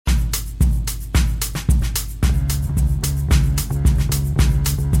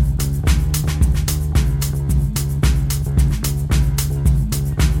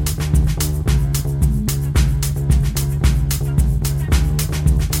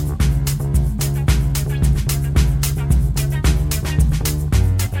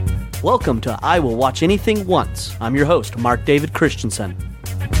Welcome to I Will Watch Anything Once. I'm your host, Mark David Christensen.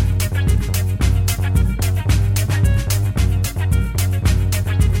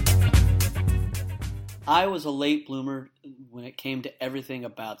 I was a late bloomer when it came to everything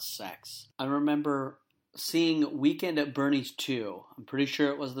about sex. I remember seeing Weekend at Bernie's 2. I'm pretty sure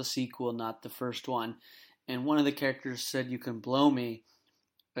it was the sequel, not the first one. And one of the characters said, "You can blow me."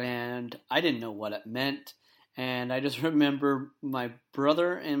 And I didn't know what it meant. And I just remember my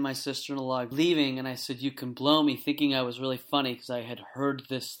brother and my sister-in-law leaving, and I said, "You can blow me," thinking I was really funny because I had heard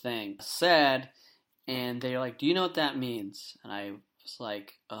this thing said. And they were like, "Do you know what that means?" And I was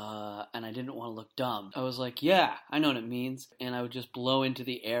like, and I didn't want to look dumb. I was like, "Yeah, I know what it means." And I would just blow into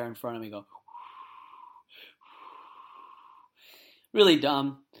the air in front of me, go, really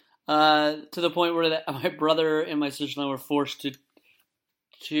dumb. To the point where my brother and my sister-in-law were forced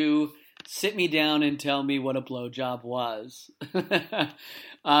to sit me down and tell me what a blowjob was.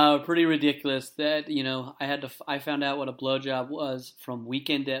 Pretty ridiculous that, I found out what a blowjob was from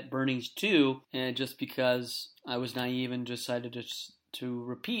Weekend at Bernie's 2, and just because I was naive and decided to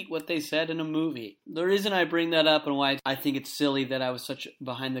repeat what they said in a movie. The reason I bring that up and why I think it's silly that I was such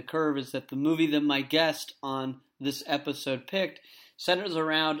behind the curve is that the movie that my guest on this episode picked centers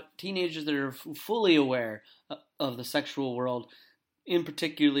around teenagers that are fully aware of the sexual world, in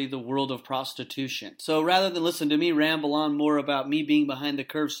particularly the world of prostitution. So rather than listen to me ramble on more about me being behind the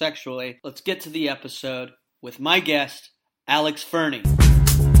curve sexually, let's get to the episode with my guest, Alex Fernie.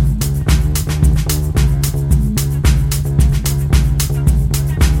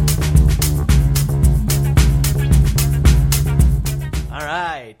 All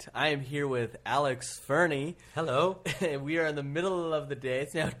right, I am here with Alex Fernie. Hello. We are in the middle of the day.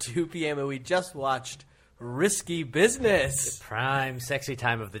 It's now 2 p.m. and we just watched Risky Business. The prime sexy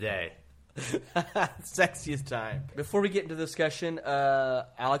time of the day. Sexiest time. Before we get into the discussion,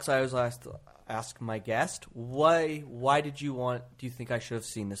 Alex, I always ask my guest, why do you think I should have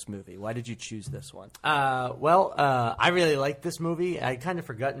seen this movie? Why did you choose this one? I really like this movie. I'd kind of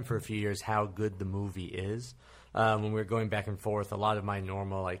forgotten for a few years how good the movie is. When we were going back and forth, a lot of my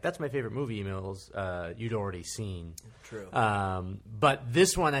normal, that's my favorite movie emails, you'd already seen. True. But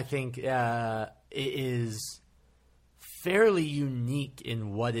this one, I think, is fairly unique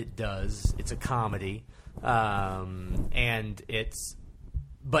in what it does. It's a comedy, but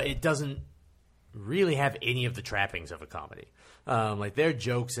it doesn't really have any of the trappings of a comedy. There are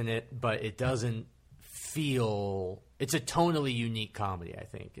jokes in it, but it doesn't feel... It's a tonally unique comedy, I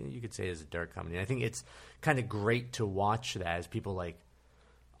think. You could say it's a dark comedy. I think it's kind of great to watch that as people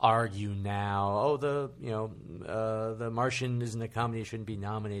argue now, the Martian isn't a comedy, it shouldn't be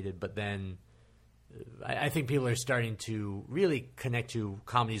nominated. But then I think people are starting to really connect to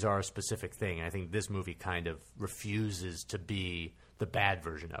comedies are a specific thing. And I think this movie kind of refuses to be the bad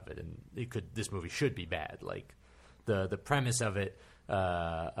version of it. And this movie should be bad. The premise of it,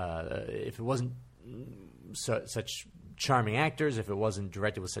 if it wasn't such charming actors, if it wasn't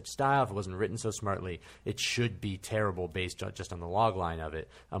directed with such style, if it wasn't written so smartly, it should be terrible based just on the log line of it,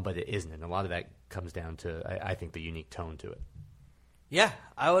 but it isn't. And a lot of that comes down to, I think, the unique tone to it. Yeah,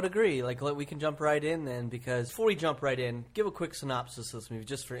 I would agree. We can jump right in then, because before we jump right in, give a quick synopsis of this movie,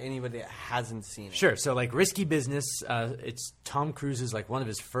 just for anybody that hasn't seen it. Sure. So, Risky Business, it's Tom Cruise's, one of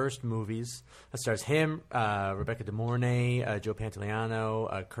his first movies. It stars him, Rebecca De Mornay, Joe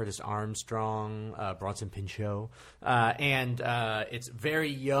Pantoliano, Curtis Armstrong, Bronson Pinchot. And it's very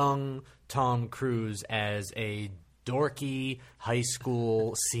young Tom Cruise as a dorky high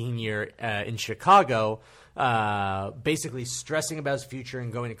school senior in Chicago, basically stressing about his future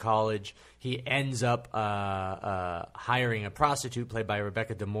and going to college. He ends up hiring a prostitute played by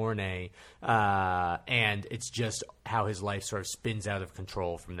Rebecca De Mornay, and it's just how his life sort of spins out of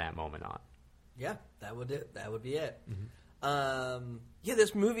control from that moment on. Yeah, that would be it. Mm-hmm.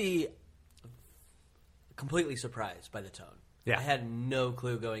 This movie, completely surprised by the tone. Yeah. I had no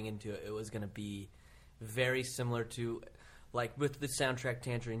clue going into it. It was going to be very similar to, with the soundtrack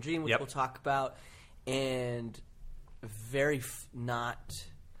Tangerine Dream, which we'll talk about, and very not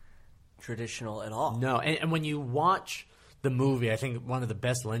traditional at all. No, and when you watch the movie, I think one of the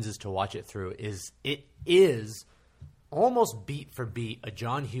best lenses to watch it through is it is almost beat for beat a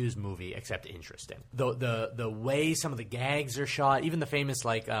John Hughes movie, except interesting. The way some of the gags are shot, even the famous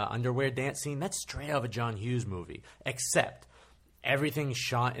underwear dance scene, that's straight out of a John Hughes movie, except everything's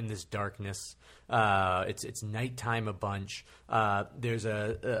shot in this darkness. It's nighttime a bunch. There's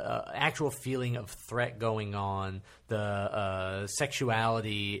a actual feeling of threat going on. The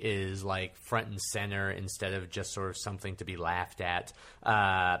sexuality is front and center instead of just sort of something to be laughed at.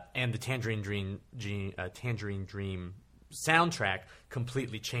 And the Tangerine Dream soundtrack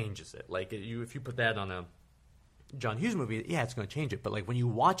completely changes it. Like if you put that on a John Hughes movie, yeah, it's going to change it. But like when you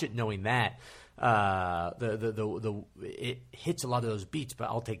watch it knowing that, it hits a lot of those beats. But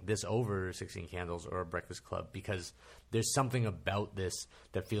I'll take this over 16 Candles or Breakfast Club because there's something about this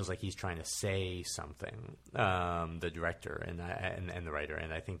that feels like he's trying to say something. The director and the writer,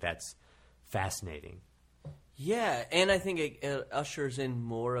 and I think that's fascinating. Yeah, and I think it ushers in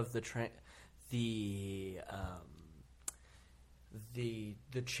more of the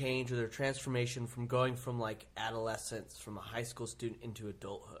change or the transformation from going from like adolescence from a high school student into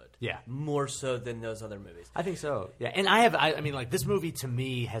adulthood. Yeah, more so than those other movies. I think so. Yeah, and I mean, like this movie to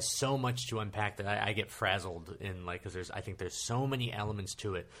me has so much to unpack that I get frazzled in like because I think there's so many elements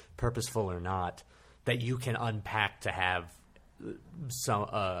to it, purposeful or not, that you can unpack to have some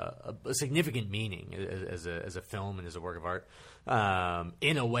a significant meaning as a film and as a work of art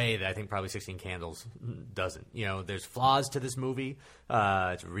in a way that I think probably 16 Candles doesn't. You know, there's flaws to this movie.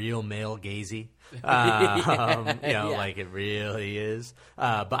 It's real male gazy. Like it really is.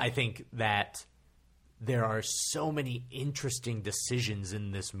 But I think that there are so many interesting decisions in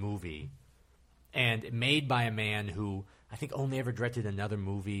this movie, and made by a man who I think only ever directed one other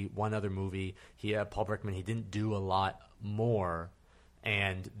movie. Paul Brickman, he didn't do a lot more,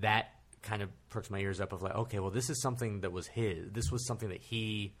 and that kind of perks my ears up of like, okay, well, this is something that was his. This was something that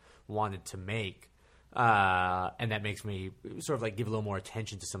he wanted to make, and that makes me sort of like give a little more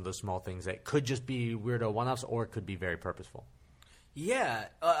attention to some of those small things that could just be weirdo one-offs or it could be very purposeful. Yeah,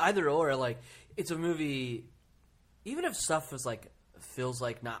 either or. Like, it's a movie, even if stuff is like feels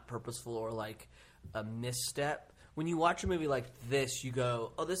like not purposeful or like a misstep. When you watch a movie like this, you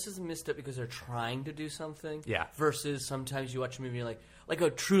go, oh, this is a misstep because they're trying to do something. Yeah. Versus sometimes you watch a movie and you're like a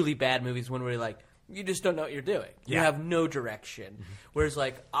truly bad movie is one where you're like, you just don't know what you're doing. You have no direction. Mm-hmm. Whereas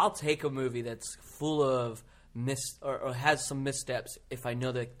like, I'll take a movie that's full of or has some missteps if I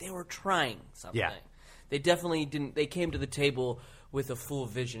know that they were trying something. Yeah. They definitely didn't. They came to the table with a full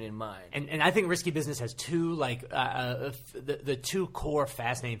vision in mind. And I think Risky Business has two, like, the two core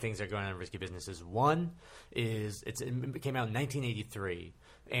fascinating things that are going on in Risky Business is one is it came out in 1983,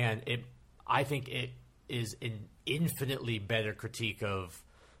 and I think it is an infinitely better critique of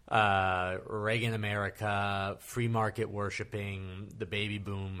Reagan America, free market worshiping, the baby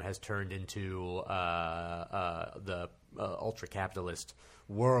boom has turned into the ultra-capitalist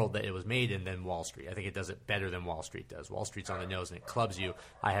world that it was made in than Wall Street. I think it does it better than Wall Street does. Wall Street's on the nose and it clubs you.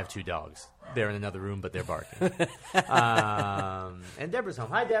 I have two dogs. They're in another room, but they're barking. And Deborah's home.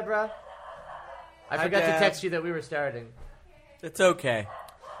 Hi, Deborah. I forgot to text you that we were starting. It's okay.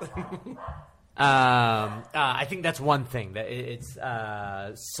 I think that's one thing that it's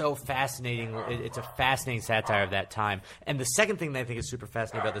so fascinating. It's a fascinating satire of that time. And the second thing that I think is super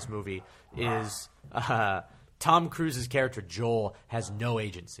fascinating about this movie is Tom Cruise's character Joel has no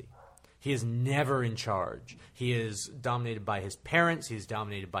agency. He is never in charge. He is dominated by his parents. He is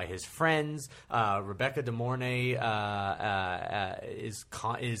dominated by his friends. Rebecca De Mornay is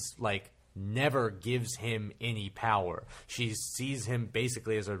like never gives him any power. She sees him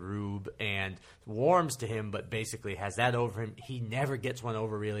basically as a rube and warms to him, but basically has that over him. He never gets one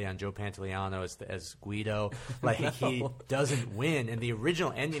over really on Joe Pantoliano as Guido. Like, no. He doesn't win. And the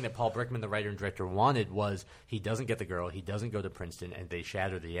original ending that Paul Brickman, the writer and director, wanted was he doesn't get the girl, he doesn't go to Princeton, and they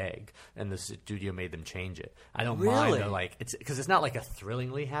shatter the egg. And the studio made them change it. I don't mind. Like, it's because it's not like a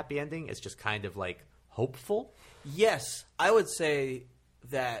thrillingly happy ending. It's just kind of like hopeful. Yes, I would say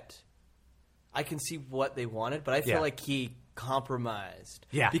that I can see what they wanted, but I feel like he compromised.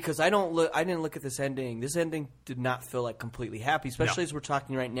 Yeah. Because I didn't look at this ending. This ending did not feel like completely happy, especially as we're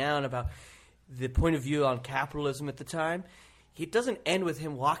talking right now and about the point of view on capitalism at the time. It doesn't end with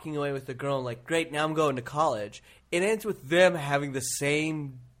him walking away with the girl and like, great, now I'm going to college. It ends with them having the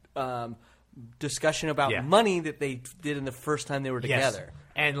same discussion about money that they did in the first time they were together.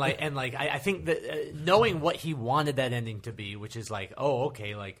 Yes. And I think that knowing what he wanted that ending to be, which is like, oh,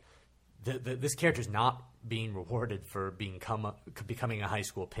 okay, like this character's not being rewarded for becoming a high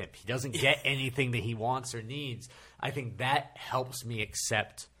school pimp. He doesn't get anything that he wants or needs. I think that helps me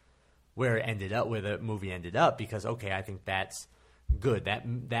accept where the movie ended up, because okay, I think that's good.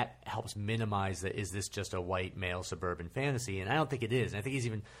 That helps minimize that. Is this just a white male suburban fantasy? And I don't think it is. And I think he's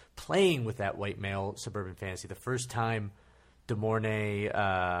even playing with that white male suburban fantasy. The first time De Mornay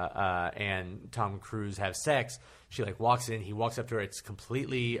and Tom Cruise have sex, she like walks in. He walks up to her. It's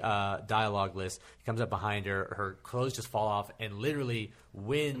completely dialogueless. He comes up behind her. Her clothes just fall off, and literally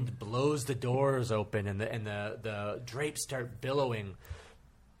wind blows the doors open, and the drapes start billowing.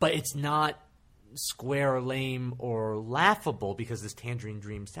 But it's not square or lame or laughable because this Tangerine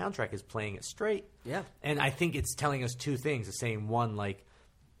Dream soundtrack is playing it straight. Yeah. And I think it's telling us two things. It's saying, one, like,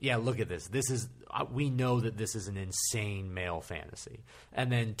 yeah, look at this. This is we know that this is an insane male fantasy.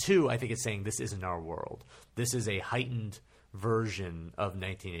 And then two, I think it's saying this isn't our world. This is a heightened version of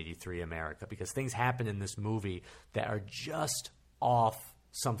 1983 America because things happen in this movie that are just off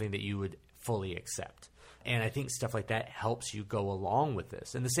something that you would fully accept. And I think stuff like that helps you go along with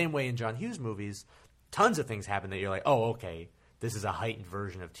this. In the same way in John Hughes movies, tons of things happen that you're like, oh, okay, this is a heightened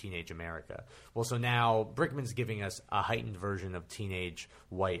version of teenage America. Well, so now Brickman's giving us a heightened version of teenage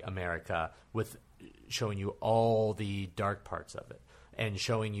white America with showing you all the dark parts of it and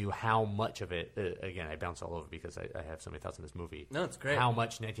showing you how much of it, again, I bounce all over because I have so many thoughts on this movie. No, it's great. How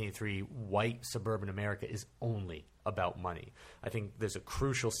much 1983 white suburban America is only about money. I think there's a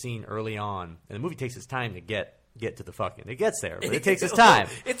crucial scene early on, and the movie takes its time to get to the fucking. It gets there, but it takes its time.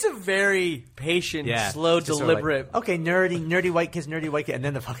 It's a very patient, slow, It's just deliberate. Sort of like, okay, nerdy white kids, and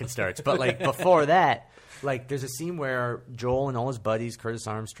then the fucking starts. But like before that, like there's a scene where Joel and all his buddies, Curtis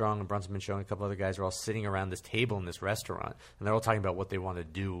Armstrong and Bronson Pinchot and a couple other guys, are all sitting around this table in this restaurant, and they're all talking about what they want to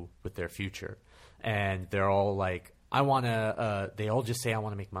do with their future, and they're all like, I want to. They all just say, I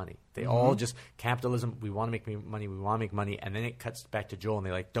want to make money. They all just capitalism. We want to make money. We want to make money. And then it cuts back to Joel, and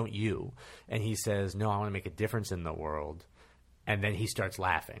they're like, "Don't you?" And he says, "No, I want to make a difference in the world." And then he starts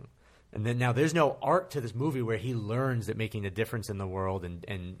laughing. And then now there's no arc to this movie where he learns that making a difference in the world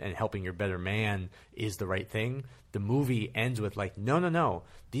and helping your better man is the right thing. The movie ends with like, no.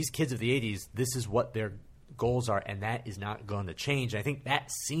 These kids of the 80s, this is what their goals are, and that is not going to change. And I think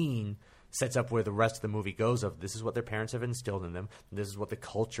that scene sets up where the rest of the movie goes of this is what their parents have instilled in them. This is what the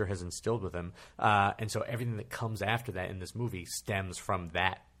culture has instilled with them. And so everything that comes after that in this movie stems from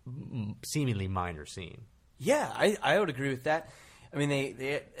that seemingly minor scene. Yeah, I would agree with that. I mean,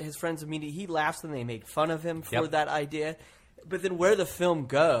 his friends immediately, he laughs and they make fun of him for that idea. But then where the film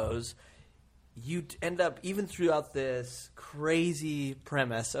goes, you end up, even throughout this crazy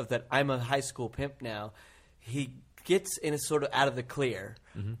premise of that I'm a high school pimp now, he gets in a sort of out of the clear.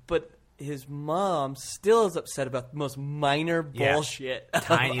 But his mom still is upset about the most minor bullshit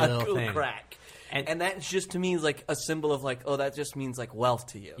Tiny of little cool thing. crack. And that just to me is like a symbol of like, oh, that just means like wealth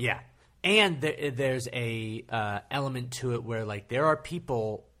to you. Yeah. And there's a element to it where like there are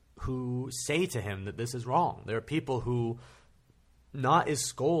people who say to him that this is wrong. There are people who, not as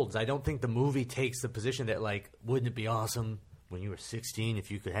scolds, I don't think the movie takes the position that like, wouldn't it be awesome when you were 16 if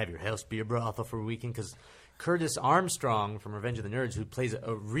you could have your house be a brothel for a weekend? Because Curtis Armstrong from Revenge of the Nerds, who plays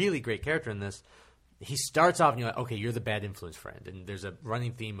a really great character in this, he starts off and you're like, okay, you're the bad influence friend. And there's a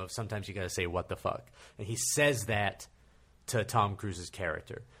running theme of sometimes you got to say, what the fuck? And he says that to Tom Cruise's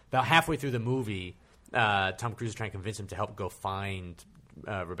character. About halfway through the movie, Tom Cruise is trying to convince him to help go find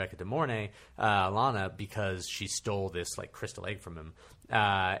Rebecca De Mornay, Lana, because she stole this like crystal egg from him.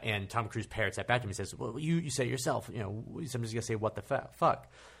 And Tom Cruise parrots that back to him. He says, well, you say it yourself. You know, somebody's got to say, what the fuck?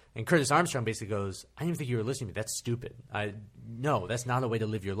 And Curtis Armstrong basically goes, I didn't even think you were listening to me. That's stupid. No, that's not a way to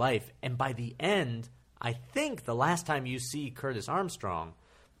live your life. And by the end, I think the last time you see Curtis Armstrong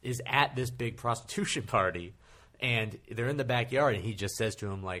is at this big prostitution party. And they're in the backyard, and he just says to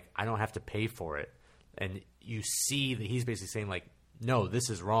him, like, I don't have to pay for it. And you see that he's basically saying, like, no,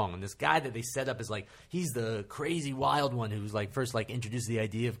 this is wrong. And this guy that they set up is, like, he's the crazy wild one who's, like, first, like, introduced the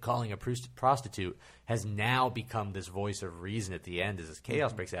idea of calling a prostitute, has now become this voice of reason at the end as this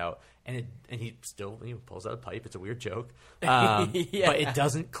chaos breaks out. And he still pulls out a pipe. It's a weird joke. But it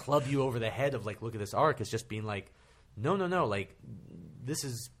doesn't club you over the head of, like, look at this arc. It's just being like, no, like, this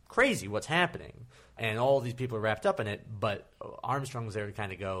is crazy what's happening. And all these people are wrapped up in it, but Armstrong was there to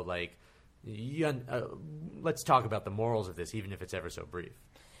kind of go, like, let's talk about the morals of this, even if it's ever so brief.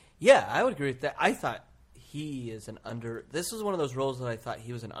 Yeah, I would agree with that. I thought he is this is one of those roles that I thought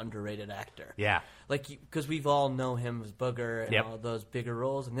he was an underrated actor. Yeah. Like, because we've all know him as Booger and all those bigger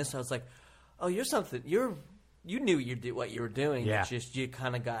roles, and this I was like, oh, you knew what you were doing, it's just you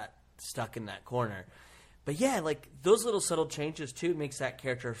kind of got stuck in that corner. But yeah, like, those little subtle changes, too, makes that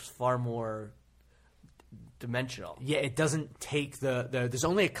character far more dimensional. Yeah, it doesn't take there's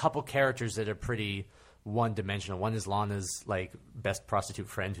only a couple characters that are pretty one-dimensional. One is Lana's, like, best prostitute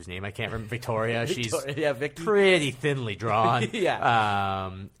friend, whose name I can't remember, Victoria. She's Vicky. Pretty thinly drawn.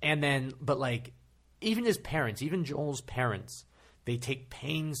 And then, but, like, even his parents, even Joel's parents, they take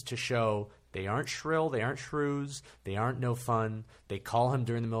pains to show they aren't shrill, they aren't shrews, they aren't no fun. They call him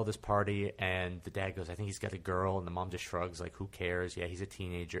during the middle of this party, and the dad goes, I think he's got a girl, and the mom just shrugs, like, who cares? Yeah, he's a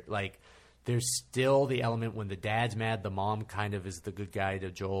teenager. Like, there's still the element when the dad's mad, the mom kind of is the good guy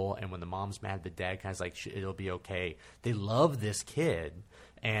to Joel, and when the mom's mad, the dad kind of is like, it'll be okay. They love this kid,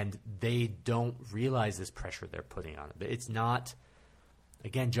 and they don't realize this pressure they're putting on it. But it's not.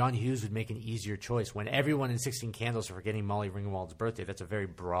 Again, John Hughes would make an easier choice. When everyone in 16 Candles are forgetting Molly Ringwald's birthday, that's a very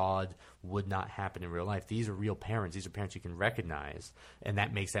broad, would not happen in real life. These are real parents. These are parents you can recognize, and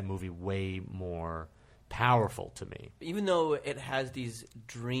that makes that movie way more powerful to me. Even though it has these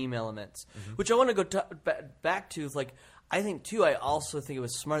dream elements, which I want to go back to, like, I think, too, I also think it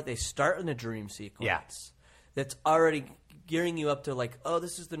was smart they start in a dream sequence that's already gearing you up to, like, oh,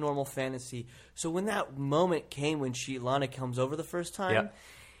 this is the normal fantasy. So when that moment came when Lana comes over the first time,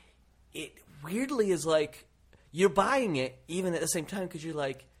 it weirdly is like you're buying it even at the same time because you're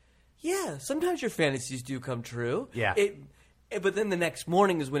like, yeah, sometimes your fantasies do come true. Yeah. But then the next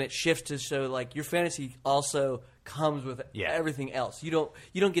morning is when it shifts to show, like, your fantasy also comes with everything else. You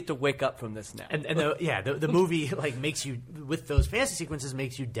don't get to wake up from this now. And the movie, like, makes you, with those fantasy sequences,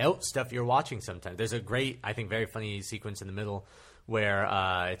 makes you doubt stuff you're watching sometimes. There's a great, I think, very funny sequence in the middle where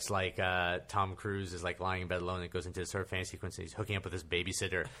it's like Tom Cruise is, like, lying in bed alone and it goes into this sort of fantasy sequence and he's hooking up with this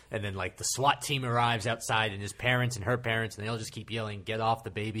babysitter, and then, like, the SWAT team arrives outside and his parents and her parents, and they all just keep yelling, "Get off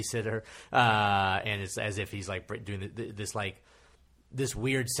the babysitter," and it's as if he's, like, doing this, like, this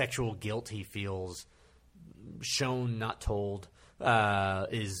weird sexual guilt he feels, shown not told,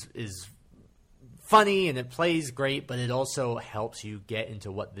 is funny, and it plays great, but it also helps you get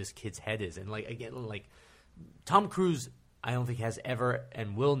into what this kid's head is. And, like, again, like, Tom Cruise, I don't think has ever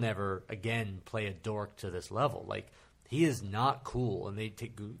and will never again play a dork to this level. Like, he is not cool, and they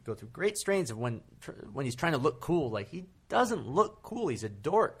go through great strains of when he's trying to look cool. Like, he doesn't look cool. He's a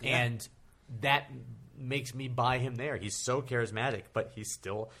dork, and that makes me buy him there. He's so charismatic, but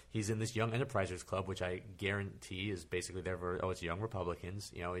he's in this Young Enterprisers Club, which I guarantee is basically there for it's young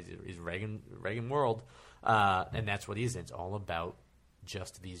Republicans. You know, he's Reagan world, and that's what he's in. It's all about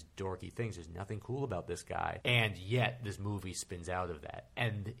just these dorky things. There's nothing cool about this guy, and yet this movie spins out of that.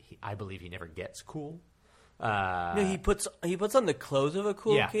 And I believe he never gets cool. No, he puts on the clothes of a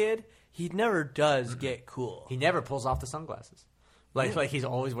cool kid. He never does get cool. He never pulls off the sunglasses. Like he's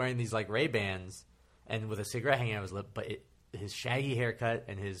always wearing these, like, Ray-Bans and with a cigarette hanging out of his lip, but his shaggy haircut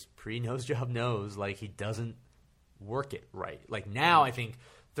and his pre-nose job nose, like, he doesn't work it right. Like, now I think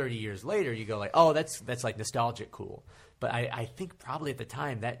 30 years later you go like, oh, that's like nostalgic cool. But I think probably at the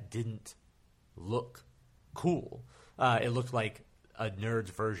time that didn't look cool. It looked like a nerd's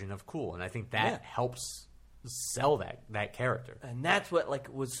version of cool, and I think that helps sell that character. And that's what,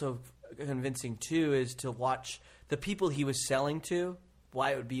 like, was so convincing too, is to watch the people he was selling to.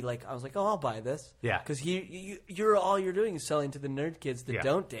 Why it would be like, I was like, oh, I'll buy this. Yeah. Because you're all you're doing is selling to the nerd kids that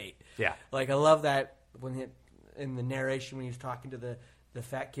don't date. Yeah. Like, I love that in the narration when he was talking to the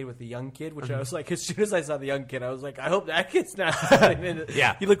fat kid with the young kid, which I was like, as soon as I saw the young kid, I was like, I hope that kid's not.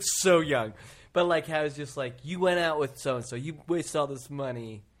 He looks so young. But, like, how it's just like, you went out with so-and-so, you wasted all this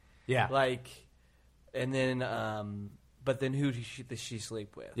money. Yeah. Like, and then, but then who does she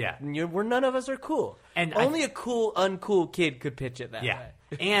sleep with? Yeah. Where none of us are cool. And only a cool, uncool kid could pitch it that way.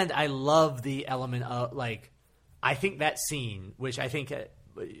 And I love the element of, like, I think that scene, which I think,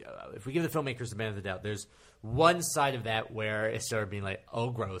 if we give the filmmakers the benefit of the doubt, there's one side of that where it started being like, oh,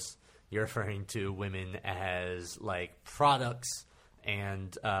 gross, you're referring to women as, like, products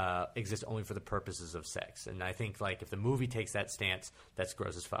and exist only for the purposes of sex. And I think, like, if the movie takes that stance, that's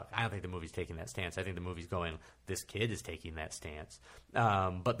gross as fuck. I don't think the movie's taking that stance. I think the movie's going, this kid is taking that stance.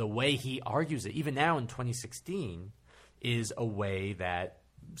 But the way he argues it, even now in 2016, is a way that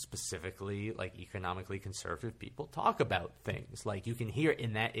specifically, like, economically conservative people talk about things. Like, you can hear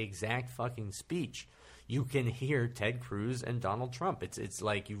in that exact fucking speech, you can hear Ted Cruz and Donald Trump. It's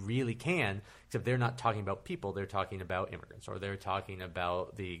like, you really can, except they're not talking about people. They're talking about immigrants, or they're talking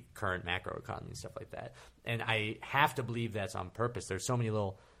about the current macroeconomy and stuff like that. And I have to believe that's on purpose. There's so many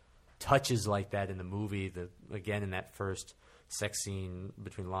little touches like that in the movie. Again, in that first sex scene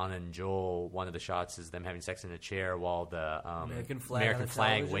between Lana and Joel, one of the shots is them having sex in a chair while the American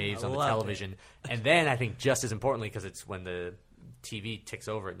flag waves on the television. And then I think just as importantly, because it's when the TV ticks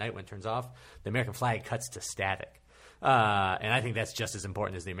over at night when it turns off, the American flag cuts to static. And I think that's just as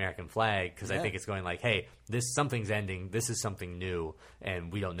important as the American flag, because I think it's going like, hey, something's ending, this is something new,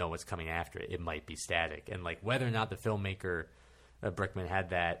 and we don't know what's coming after it. It might be static. And, like, whether or not the filmmaker Brickman had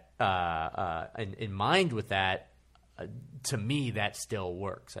that in mind with that, to me, that still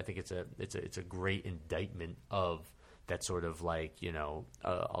works. I think it's a great indictment of that sort of, like,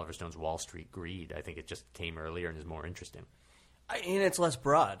 Oliver Stone's Wall Street greed. I think it just came earlier and is more interesting. And it's less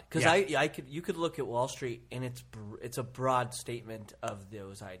broad because Yeah. you could look at Wall Street and it's a broad statement of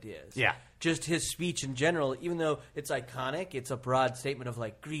those ideas. Yeah. Just his speech in general, even though it's iconic, it's a broad statement of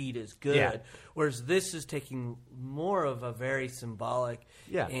like greed is good. Yeah. Whereas this is taking more of a very symbolic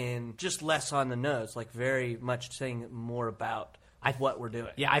and just less on the nose, like very much saying more about what we're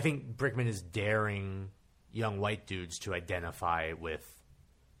doing. Yeah, I think Brickman is daring young white dudes to identify with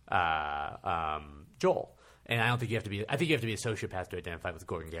Joel. And I don't think you have to be. I think you have to be a sociopath to identify with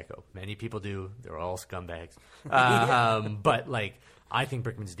Gordon Gekko. Many people do. They're all scumbags. But like, I think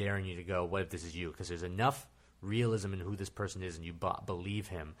Brickman's daring you to go, "What if this is you?" Because there's enough realism in who this person is, and you believe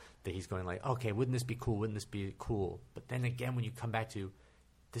him that he's going like, "Okay, wouldn't this be cool? Wouldn't this be cool?" But then again, when you come back to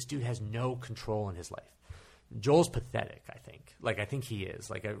this dude has no control in his life. Joel's pathetic. I think. Like, I think he is.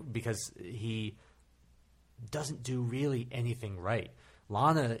 Like, because he doesn't do really anything right.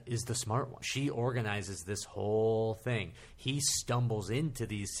 Lana is the smart one. She organizes this whole thing. He stumbles into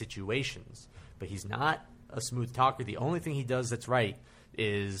these situations, but he's not a smooth talker. The only thing he does that's right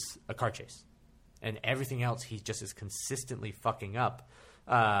is a car chase. And everything else he just is consistently fucking up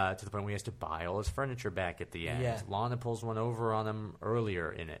to the point where he has to buy all his furniture back at the end. Yeah. Lana pulls one over on him earlier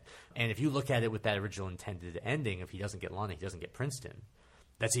in it. And if you look at it with that original intended ending, if he doesn't get Lana, he doesn't get Princeton.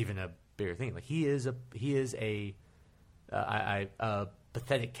 That's even a bigger thing. Like, he is a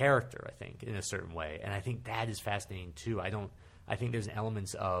pathetic character, I think, in a certain way, and I think that is fascinating too. I think there's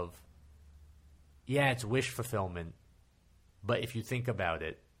elements of, it's wish fulfillment, but if you think about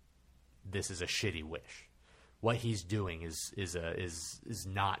it, this is a shitty wish. What he's doing is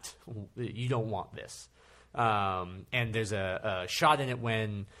not. You don't want this. And there's a shot in it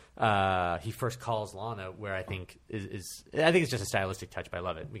when he first calls Lana, where I think I think it's just a stylistic touch, but I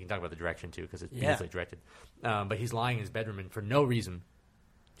love it. We can talk about the direction too because it's beautifully directed. But he's lying in his bedroom, and for no reason,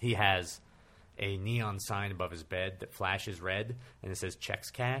 he has a neon sign above his bed that flashes red, and it says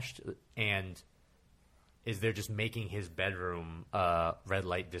 "checks cashed." And they're just making his bedroom a red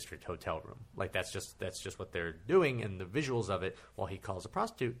light district hotel room. Like, that's just what they're doing, and the visuals of it while he calls a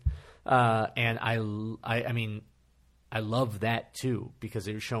prostitute. And I mean, I love that too, because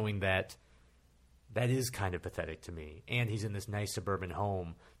they're showing that is kind of pathetic to me. And he's in this nice suburban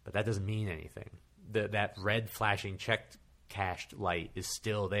home, but that doesn't mean anything. That red flashing check cashed light is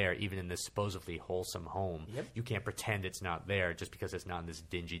still there, even in this supposedly wholesome home. Yep. You can't pretend it's not there just because it's not in this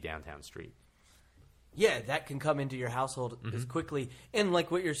dingy downtown street. Yeah, that can come into your household as quickly. And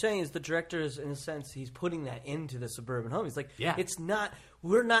like what you're saying is the director is, in a sense, he's putting that into the suburban home. He's like,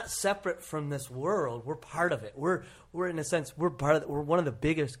 we're not separate from this world. We're part of it. We're in a sense, we're one of the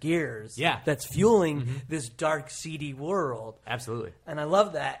biggest gears that's fueling this dark, seedy world. Absolutely. And I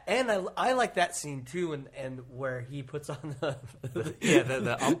love that. And I like that scene too, and where he puts on the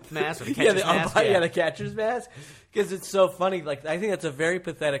ump mask or the catcher's mask. The catcher's mask. Because it's so funny. Like, I think that's a very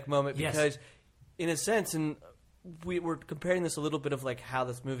pathetic moment because in a sense, and we're comparing this a little bit of like how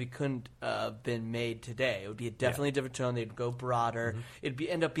this movie couldn't have been made today. It would be definitely a different tone. They'd go broader. It'd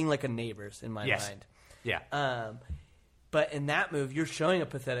end up being like a Neighbors in my mind. Yeah. But in that movie, you're showing a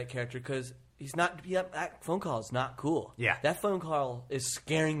pathetic character because he's not. That phone call is not cool. Yeah. That phone call is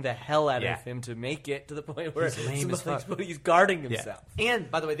scaring the hell out of him to make it to the point where he's lame as fuck. He's guarding himself. Yeah. And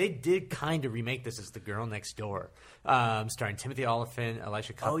by the way, they did kind of remake this as The Girl Next Door, starring Timothy Olyphant,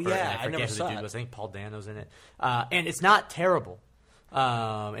 Elisha Cuthbert. Oh yeah, and I never forget who saw the dude it. was. I think Paul Dano's in it, and it's not terrible.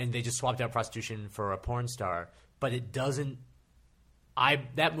 And they just swapped out prostitution for a porn star, but it doesn't.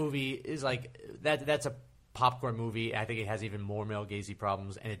 That movie is like that. That's a popcorn movie. I think it has even more male gazy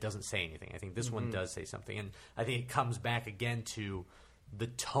problems, and it doesn't say anything. I think this one does say something, and I think it comes back again to the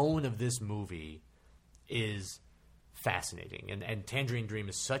tone of this movie is fascinating, and Tangerine Dream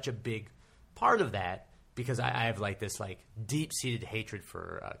is such a big part of that because I have like this like deep-seated hatred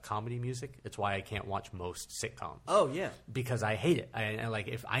for comedy music. It's why I can't watch most sitcoms. Oh yeah, because I hate it. I like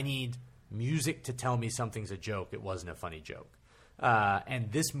if I need music to tell me something's a joke, it wasn't a funny joke.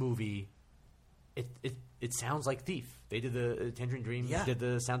 And this movie, it sounds like Thief. They did the Tangerine Dream. Did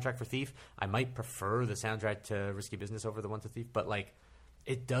the soundtrack for Thief. I might prefer the soundtrack to Risky Business over the one to Thief, but like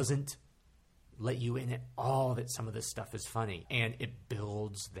it doesn't let you in at all that some of this stuff is funny, and it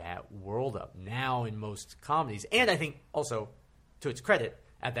builds that world up now in most comedies. And I think also, to its credit,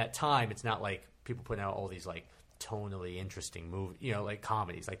 at that time, it's not like people putting out all these like tonally interesting movies, like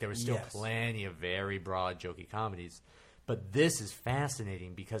comedies. Like there was still plenty of very broad, jokey comedies, but this is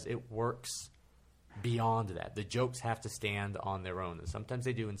fascinating because it works beyond that. The jokes have to stand on their own, and sometimes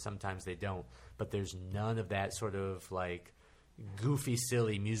they do, and sometimes they don't. But there's none of that sort of like goofy,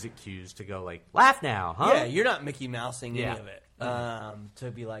 silly music cues to go like, laugh now, huh? Yeah, you're not Mickey Mousing any of it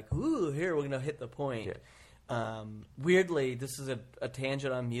to be like, ooh, here, we're going to hit the point. Weirdly, this is a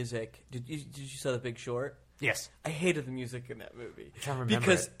tangent on music. Did you saw The Big Short? Yes. I hated the music in that movie. I can't remember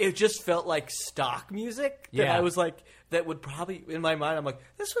because it just felt like stock music. That Yeah. I was like, that would probably, in my mind, I'm like,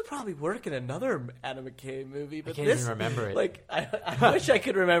 this would probably work in another Adam McKay movie. But can't this, even remember it. Like, I wish I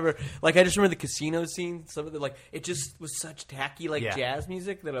could remember. Like, I just remember the casino scene. Some of the, like, it just was such tacky, like, jazz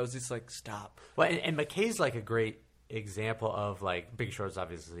music that I was just like, stop. Well, and McKay's like a great example of, like, Big Short is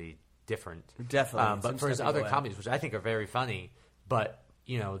obviously different. Definitely. But for his stepping other away. comedies, which I think are very funny, but,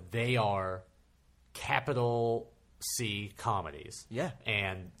 you know, they are capital C comedies. Yeah.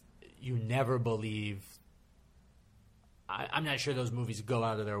 And you never believe... I'm not sure those movies go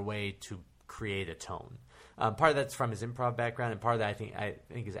out of their way to create a tone. Part of that's from his improv background, and part of that I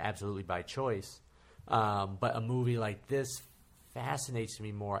think is absolutely by choice. But a movie like this fascinates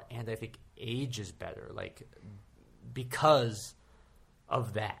me more, and I think ages better, like because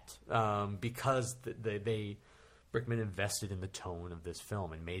of that. Because they Brickman invested in the tone of this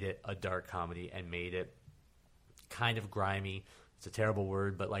film and made it a dark comedy and made it kind of grimy. It's a terrible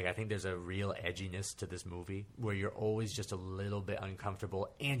word, but like I think there's a real edginess to this movie where you're always just a little bit uncomfortable,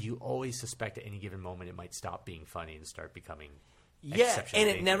 and you always suspect at any given moment it might stop being funny and start becoming exceptionally and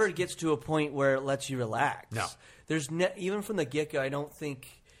it dangerous. never gets to a point where it lets you relax. No. There's even from the get-go, I don't think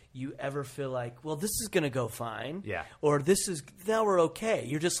you ever feel like, well, this is going to go fine. Yeah. Or now we're okay.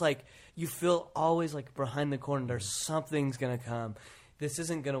 You're just like, you feel always like behind the corner, there's something's going to come. This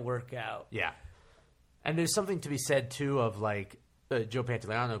isn't going to work out. Yeah. And there's something to be said, too, of like Joe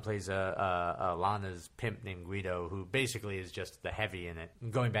Pantoliano plays Lana's pimp named Guido, who basically is just the heavy in it.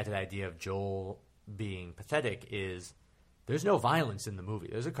 And going back to the idea of Joel being pathetic is there's no violence in the movie.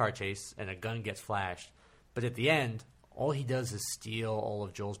 There's a car chase and a gun gets flashed. But at the end, all he does is steal all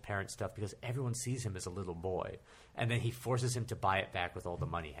of Joel's parents' stuff because everyone sees him as a little boy. And then he forces him to buy it back with all the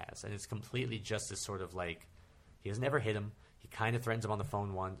money he has. And it's completely just this sort of like, he has never hit him. He kind of threatens him on the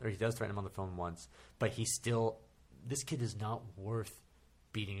phone once, or he does threaten him on the phone once. But he still, this kid is not worth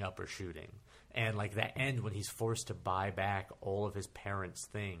beating up or shooting. And like that end when he's forced to buy back all of his parents'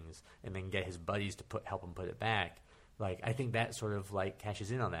 things and then get his buddies to help him put it back. Like, I think that sort of like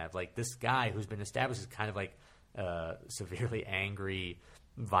cashes in on that. Like this guy who's been established as kind of like severely angry,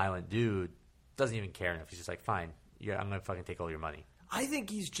 violent dude doesn't even care enough. He's just like, fine, I'm going to fucking take all your money. I think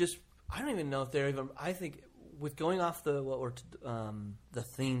he's just, I don't even know if they're even, I think with going off the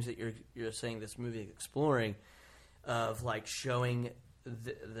themes that you're saying this movie is exploring, of like showing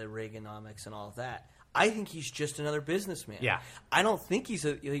the Reaganomics and all of that, I think he's just another businessman. Yeah. I don't think he's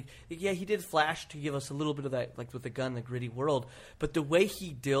he did flash to give us a little bit of that, like with the gun, the gritty world, but the way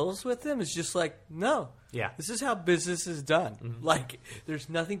he deals with them is just like, no. Yeah. This is how business is done. Mm-hmm. Like, there's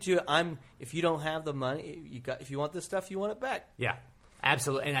nothing to it. if you don't have the money, if you want this stuff, you want it back. Yeah,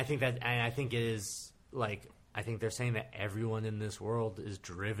 absolutely. And I think it is like, I think they're saying that everyone in this world is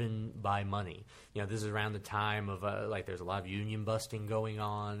driven by money. You know, this is around the time of like there's a lot of union busting going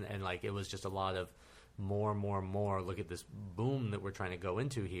on, and like it was just a lot of more. Look at this boom that we're trying to go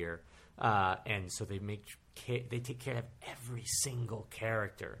into here, and so they take care of every single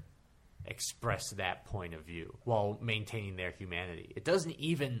character express that point of view while maintaining their humanity. It doesn't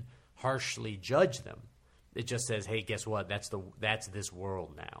even harshly judge them. It just says, hey, guess what? That's this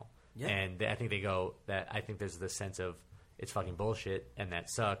world now. Yeah. And I think there's this sense of it's fucking bullshit and that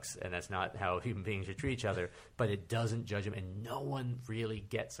sucks and that's not how human beings should treat each other, but it doesn't judge them, and no one really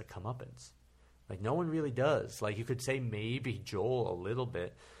gets a comeuppance. Like, no one really does. Like, you could say maybe Joel a little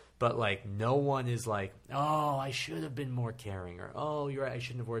bit, but like no one is like, oh, I should have been more caring, or oh, you're right, I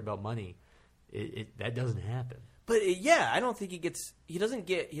shouldn't have worried about money. That doesn't happen. But I don't think he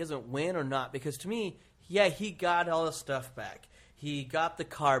doesn't win or not, because to me, he got all his stuff back. He got the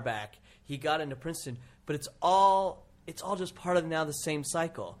car back. He got into Princeton, but it's all just part of now the same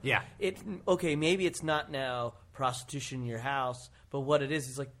cycle. Yeah. Maybe it's not now prostitution in your house, but what it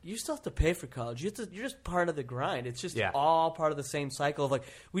is like you still have to pay for college. You're just part of the grind. It's just all part of the same cycle of like,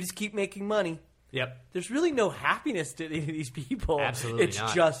 we just keep making money. Yep. There's really no happiness to these people. Absolutely it's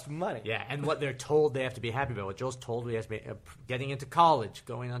not. just money. Yeah, and what they're told they have to be happy about. What Joel's told he has to be getting into college,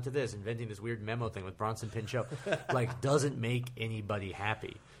 going on to this, inventing this weird memo thing with Bronson Pinchot, like doesn't make anybody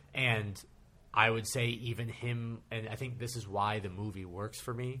happy. And I would say even him, and I think this is why the movie works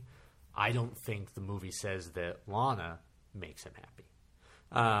for me. I don't think the movie says that Lana makes him happy.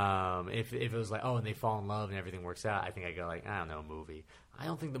 If it was like, oh, and they fall in love and everything works out, I think I go like, I don't know, movie. I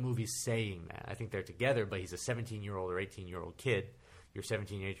don't think the movie's saying that. I think they're together, but he's a 17-year-old or 18-year-old kid. Your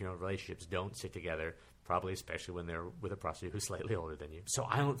 17 and 18-year-old relationships don't sit together, probably especially when they're with a prostitute who's slightly older than you. So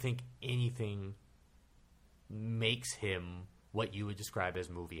I don't think anything makes him what you would describe as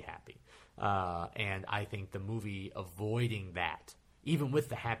movie happy. And I think the movie avoiding that, even with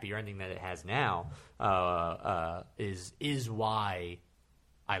the happier ending that it has now, is why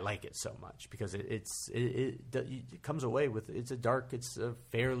I like it so much, because it comes away with it's a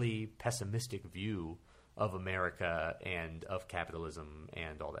fairly pessimistic view of America and of capitalism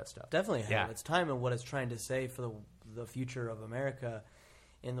and all that stuff. Definitely ahead of its time and what it's trying to say for the future of America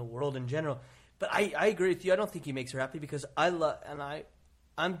and the world in general. But I agree with you. I don't think he makes her happy, because I'm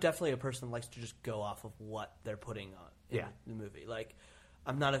definitely a person that likes to just go off of what they're putting on in the movie. Like,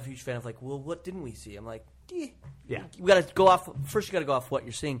 I'm not a huge fan of like, well, what didn't we see? I'm like, yeah. You got to go off first. You got to go off what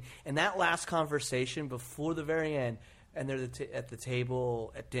you're seeing. And that last conversation before the very end, and they're at the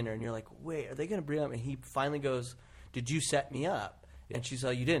table at dinner, and you're like, wait, are they going to bring up? And he finally goes, "Did you set me up?" Yeah. And she's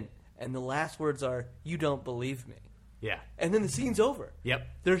like, "You didn't." And the last words are, "You don't believe me." Yeah. And then the scene's over. Yep.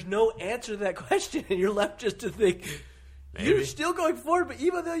 There's no answer to that question, and you're left just to think, maybe. You're still going forward, but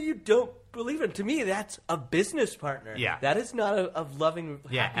even though you don't believe it, to me, that's a business partner. Yeah. That is not a loving,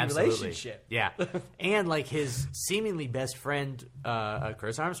 happy relationship. Yeah. And like his seemingly best friend,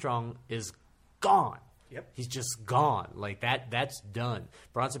 Chris Armstrong, is gone. Yep. He's just gone. Like that's done.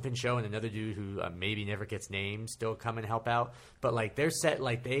 Bronson Pinchot and another dude who maybe never gets named still come and help out. But like they're set,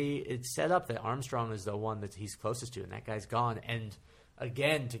 like it's set up that Armstrong is the one that he's closest to, and that guy's gone. And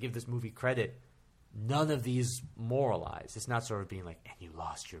again, to give this movie credit, none of these moralize. It's not sort of being like, and you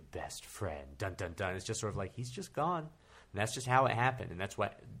lost your best friend, dun dun dun. It's just sort of like, he's just gone. And that's just how it happened, and that's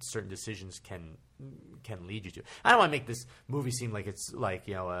what certain decisions can lead you to. I don't want to make this movie seem like it's like,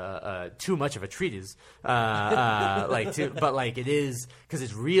 you know, too much of a treatise, but like it is, because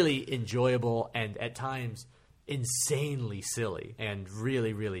it's really enjoyable and at times insanely silly and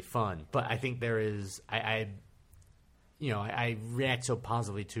really, really fun. But I think there is I react so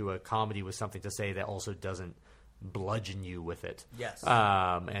positively to a comedy with something to say that also doesn't bludgeon you with it. Yes.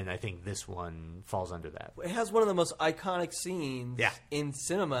 And I think this one falls under that. It has one of the most iconic scenes in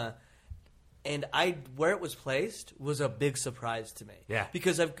cinema, and where it was placed was a big surprise to me. Yeah.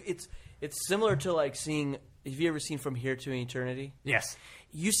 Because it's similar to like seeing, have you ever seen From Here to Eternity? Yes.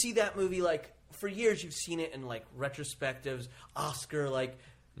 You see that movie, like, for years you've seen it in like retrospectives, Oscar, like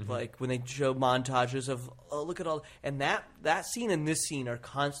when they show montages of, oh, look at all, and that scene and this scene are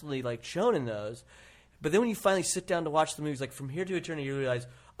constantly like shown in those. But then when you finally sit down to watch the movies, like From Here to Eternity, you realize,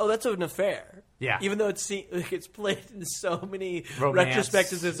 oh, that's an affair. Yeah. Even though it's played in so many romance.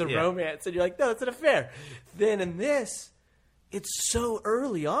 retrospectives as a romance, and you're like, no, it's an affair. Then in this, it's so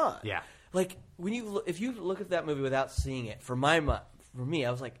early on. Yeah. Like if you look at that movie without seeing it, for me,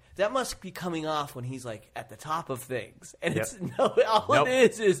 I was like, that must be coming off when he's like at the top of things, and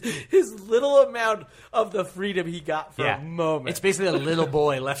it is his little amount of the freedom he got for a moment. It's basically a little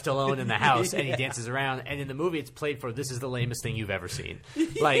boy left alone in the house, and he dances around. And in the movie, it's played for, this is the lamest thing you've ever seen.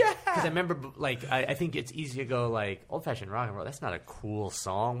 Like, because I remember, like, I think it's easy to go like, old fashioned rock and roll. That's not a cool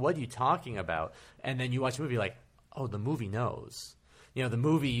song. What are you talking about? And then you watch the movie, like, oh, the movie knows. You know, the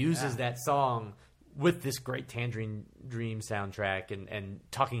movie uses that song with this great Tangerine Dream soundtrack, and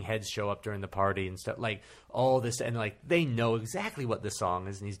Talking Heads show up during the party and stuff, like all this, and like they know exactly what the song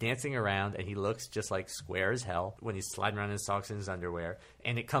is, and he's dancing around, and he looks just like square as hell when he's sliding around in his socks and his underwear,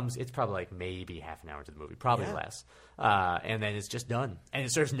 and it's probably like maybe half an hour into the movie, probably less, and then it's just done, and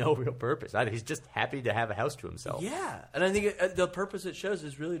it serves no real purpose. He's just happy to have a house to himself. Yeah, and I think the purpose it shows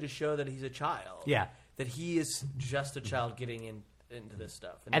is really to show that he's a child. Yeah, that he is just a child getting into this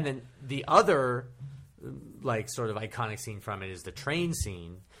stuff. And then the other, like, sort of iconic scene from it is the train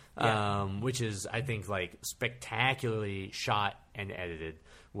scene, which is, I think, like, spectacularly shot and edited,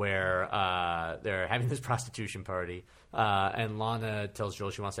 where they're having this prostitution party, and Lana tells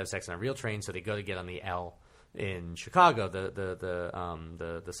Joel she wants to have sex on a real train, so they go to get on the L in Chicago,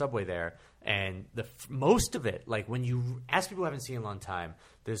 the subway there, and most of it, like, when you ask people who haven't seen it in a long time,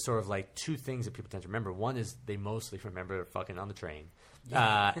 there's sort of like two things that people tend to remember. One is they mostly remember fucking on the train,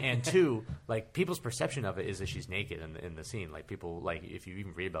 and two, like, people's perception of it is that she's naked in the scene. Like, people, like, if you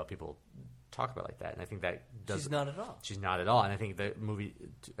even read about it, people talk about it like that, and I think that does. She's not at all. She's not at all, and I think the movie,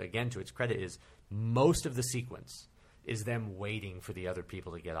 again, to its credit, is most of the sequence is them waiting for the other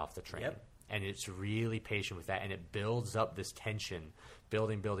people to get off the train. Yep. And it's really patient with that, and it builds up this tension,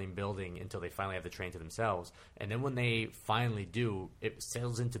 building until they finally have the train to themselves. And then when they finally do, it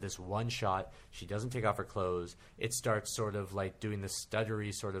settles into this one shot. She doesn't take off her clothes. It starts sort of like doing this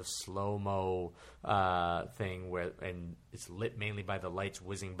stuttery sort of slow-mo thing, and it's lit mainly by the lights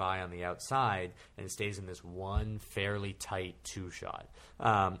whizzing by on the outside, and it stays in this one fairly tight two-shot.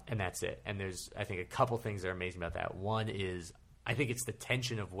 And that's it. And there's, I think, a couple things that are amazing about that. One is, I think it's the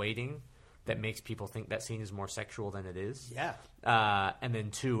tension of waiting that makes people think that scene is more sexual than it is. Yeah. And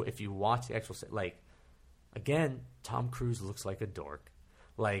then 2, if you watch the actual again, Tom Cruise looks like a dork.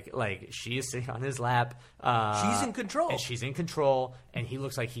 Like she is sitting on his lap. She's in control. And she's in control, and he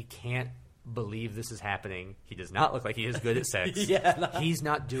looks like he can't believe this is happening. He does not look like he is good at sex. He's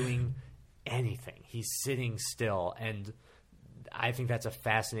not doing anything. He's sitting still, and I think that's a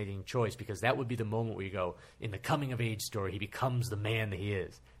fascinating choice because that would be the moment where you go, in the coming of age story, he becomes the man that he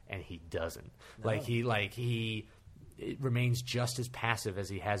is, and he doesn't. No. He remains just as passive as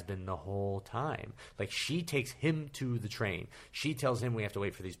he has been the whole time. Like, she takes him to the train. She tells him we have to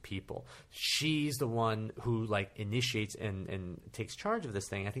wait for these people. She's the one who initiates and takes charge of this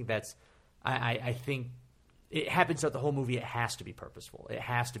thing. I think that's I think it happens throughout the whole movie. It has to be purposeful. It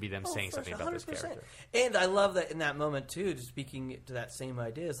has to be them saying something about this character. And I love that in that moment, too, just speaking to that same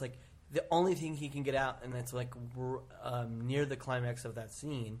idea, it's like the only thing he can get out, and that's near the climax of that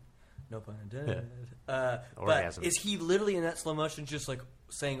scene, no pun intended, but is he literally in that slow motion just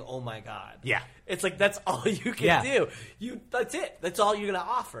saying, oh my God. Yeah. It's like that's all you can do. That's it. That's all you're going to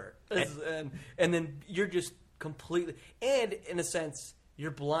offer. And then you're just completely, and in a sense,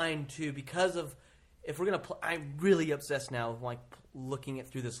 you're blind too because of, if we're going to I'm really obsessed now with looking at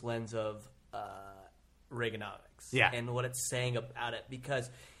through this lens of Reaganomics and what it's saying about it, because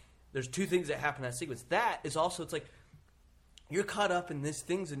there's 2 things that happen in that sequence. That is also, it's like you're caught up in these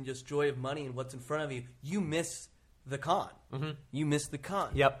things and just joy of money and what's in front of you. You miss the con. Mm-hmm. You miss the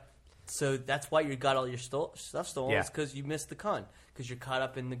con. Yep. So that's why you got all your stuff stolen. Is because you missed the con, because you're caught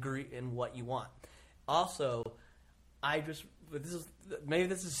up in in what you want. Also, maybe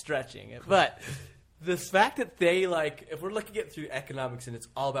this is stretching it, but the fact that they if we're looking at through economics and it's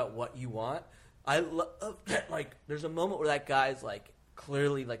all about what you want, I love that. There's a moment where that guy's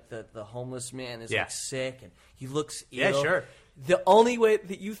clearly the homeless man is sick and he looks ill. Yeah, sure. The only way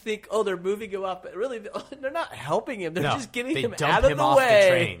that you think, they're moving him up, but really they're not helping him. They're just getting him out of the way. The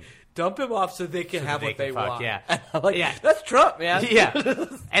train. Dump him off so they can have what they want. Yeah, that's Trump, man. Yeah,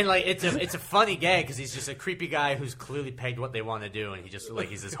 and it's a funny gag because he's just a creepy guy who's clearly pegged what they want to do, and he just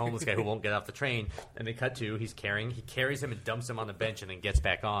he's this homeless guy who won't get off the train. And they cut to he carries him and dumps him on the bench and then gets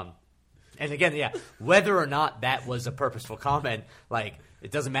back on. And again, whether or not that was a purposeful comment, it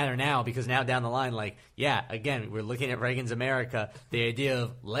doesn't matter now because now down the line, again, we're looking at Reagan's America. The idea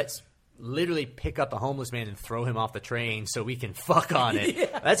of let's literally pick up a homeless man and throw him off the train so we can fuck on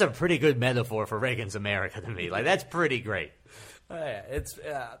it. That's a pretty good metaphor for Reagan's America to me. That's pretty great. It's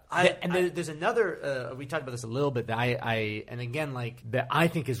there's another. We talked about this a little bit. That I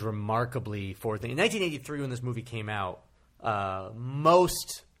think is remarkably forward thinking. In 1983, when this movie came out,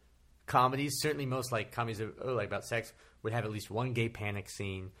 most comedies, certainly most comedies about sex, would have at least one gay panic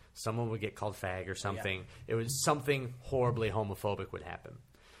scene. Someone would get called fag or something. Yeah. It was something horribly homophobic would happen.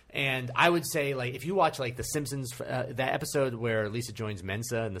 And I would say, if you watch, The Simpsons, that episode where Lisa joins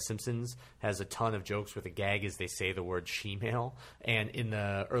Mensa in The Simpsons has a ton of jokes where the gag is they say the word she-male. And in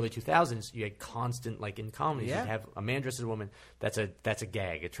the early 2000s, you had constant, in comedies, you'd have a man dressed as a woman. That's a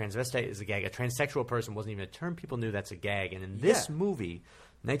gag. A transvestite is a gag. A transsexual person wasn't even a term people knew. That's a gag. And in this movie,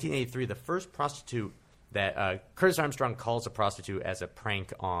 1983, the first prostitute that Curtis Armstrong calls a prostitute as a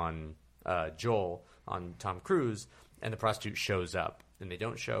prank on Joel, on Tom Cruise, and the prostitute shows up. And they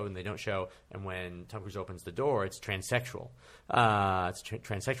don't show, and when Tom Cruise opens the door, it's transsexual. It's a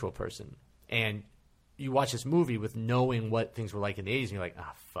transsexual person. And you watch this movie with knowing what things were like in the 80s, and you're like,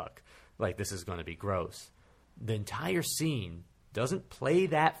 fuck. This is going to be gross. The entire scene doesn't play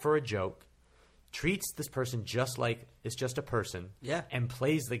that for a joke, treats this person just like it's just a person, and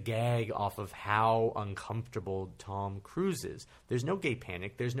plays the gag off of how uncomfortable Tom Cruise is. There's no gay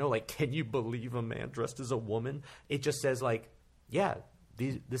panic. There's no, can you believe a man dressed as a woman? It just says,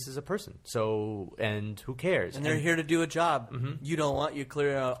 this is a person. So, and who cares? And they're here to do a job. Mm-hmm. You're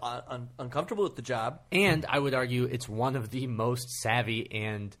clearly uncomfortable with the job. And I would argue it's one of the most savvy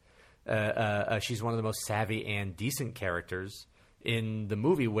and she's one of the most savvy and decent characters in the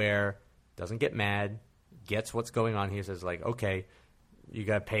movie, where doesn't get mad, gets what's going on here, says okay, you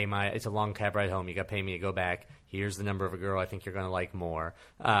got to pay it's a long cab ride home. You got to pay me to go back. Here's the number of a girl I think you're going to like more.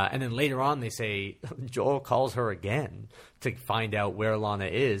 And then later on, they say Joel calls her again to find out where Lana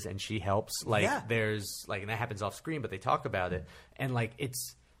is, and she helps. There's and that happens off screen, but they talk about it. And I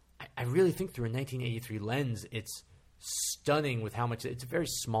really think through a 1983 lens, it's stunning with how much it's a very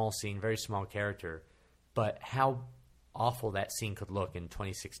small scene, very small character, but how awful that scene could look in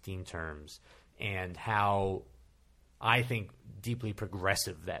 2016 terms, and how I think deeply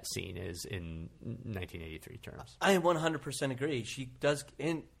progressive that scene is in 1983 terms. I 100% agree. She does,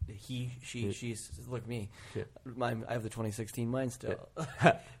 and she's look at me. Yeah. I have the 2016 mind still,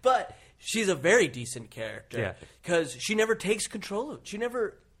 but she's a very decent character. Yeah. Because she never takes control of it. She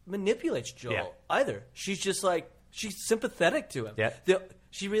never manipulates Joel Yeah. either. She's just like, she's sympathetic to him. Yeah.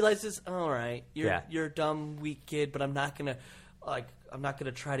 She realizes, all right, Yeah. you're a dumb, weak kid, but I'm not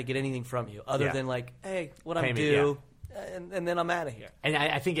gonna try to get anything from you other Yeah. than like, hey, what Pay I'm me, due, and then I'm out of here. And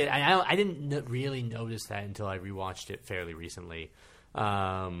I think I didn't really notice that until I rewatched it fairly recently. But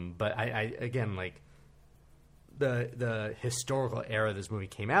I again, like the historical era this movie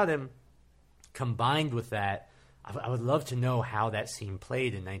came out in, combined with that, I would love to know how that scene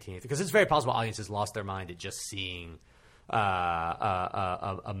played in 1980, because it's very possible audiences lost their mind at just seeing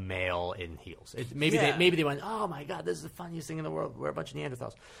a male in heels. Maybe they went, oh my god, this is the funniest thing in the world. We're a bunch of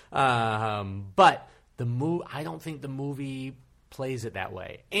Neanderthals. But I don't think the movie plays it that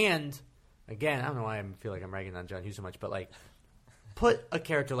way. And again, I don't know why I feel like I'm ragging on John Hughes so much, but like, put a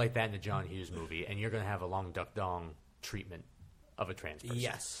character like that in a John Hughes movie, and you're going to have a long duck dong treatment of a trans person.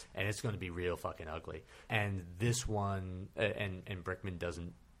 Yes. And it's going to be real fucking ugly. And this one, and Brickman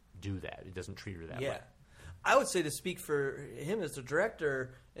doesn't do that. It doesn't treat her that way. I would say, to speak for him as the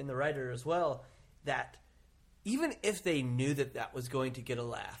director and the writer as well, that even if they knew that was going to get a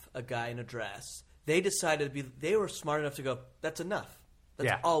laugh, a guy in a dress, they they were smart enough to go, that's enough.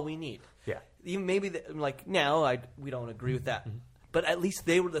 That's all we need. Yeah. Even maybe now we don't agree with that. Mm-hmm. But at least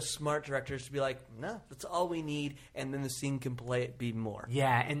they were the smart directors to be like, no, that's all we need, and then the scene can be more.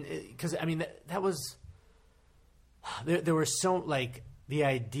 Yeah, and because I mean that was there were so, like, the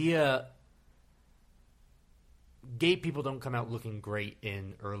idea. Gay people don't come out looking great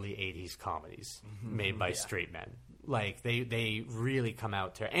in early 80s comedies made by straight men. Like, they really come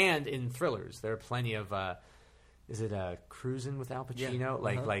out and in thrillers. There are plenty of is it Cruisin' with Al Pacino?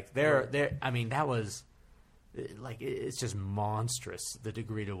 Yeah. Like they're I mean, that was like, it's just monstrous the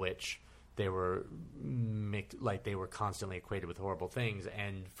degree to which they were they were constantly equated with horrible things.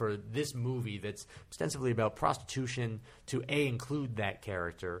 And for this movie that's ostensibly about prostitution to include that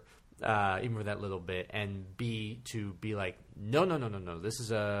character, even for that little bit, and to be like, no, this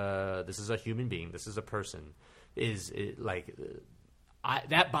is a human being, this is a person,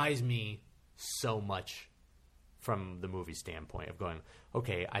 that buys me so much from the movie standpoint of going,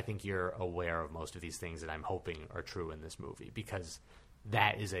 okay, I think you're aware of most of these things that I'm hoping are true in this movie, because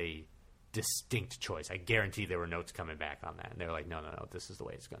that is a distinct choice. I guarantee there were notes coming back on that, and they were like, no, this is the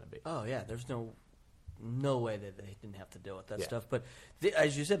way it's going to be. Oh yeah, there's no way that they didn't have to deal with that stuff. But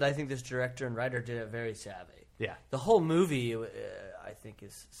as you said, I think this director and writer did it very savvy. Yeah. The whole movie, I think,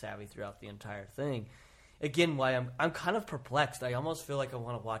 is savvy throughout the entire thing. Again, why I'm kind of perplexed. I almost feel like I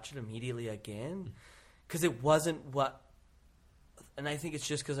want to watch it immediately again, because it wasn't what. And I think it's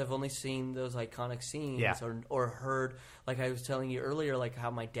just because I've only seen those iconic scenes, or heard, like I was telling you earlier, like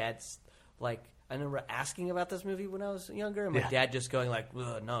how my dad's like. I remember asking about this movie when I was younger, and my dad just going like,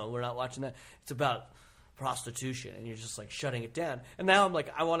 "No, we're not watching that. It's about prostitution," and you're just like shutting it down. And now I'm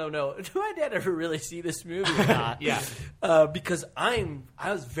like, I want to know, did my dad ever really see this movie or not? Because I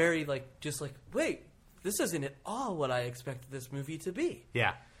was very just like, wait, this isn't at all what I expected this movie to be.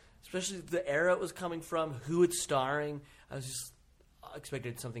 Yeah. Especially the era it was coming from, who it's starring. I was just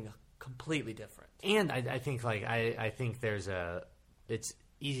expected something completely different. And I think I think it's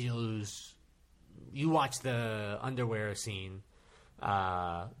easy to lose. You watch the underwear scene,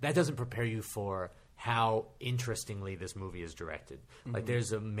 that doesn't prepare you for how interestingly this movie is directed. Mm-hmm. Like,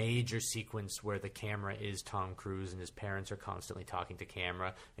 there's a major sequence where the camera is Tom Cruise and his parents are constantly talking to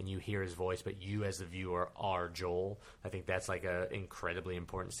camera, and you hear his voice, but you as the viewer are Joel. I think that's like a incredibly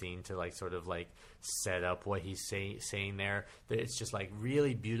important scene to sort of set up what he's saying there. It's just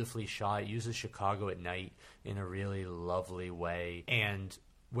really beautifully shot. It uses Chicago at night in a really lovely way, and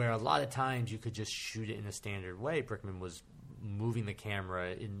where a lot of times you could just shoot it in a standard way, Brickman was moving the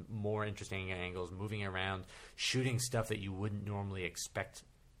camera in more interesting angles, moving around, shooting stuff that you wouldn't normally expect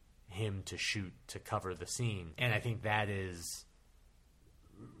him to shoot to cover the scene. And I think that is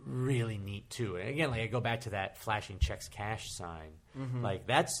really neat too. And again, I go back to that flashing checks cash sign. Mm-hmm.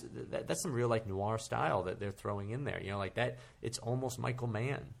 That's some real noir style that they're throwing in there. That it's almost Michael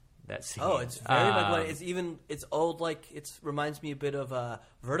Mann. That scene. Oh, it's very Michael Mann. It's old. It reminds me a bit of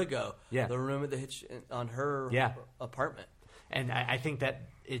Vertigo. Yeah, the room at the hitch on her apartment. And I think that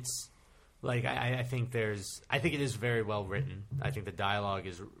it's I think it is very well written. I think the dialogue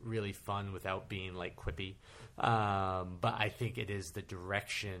is really fun without being quippy. But I think it is the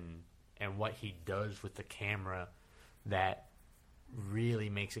direction and what he does with the camera that really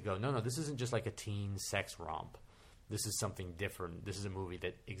makes it go, no, this isn't just a teen sex romp. This is something different. This is a movie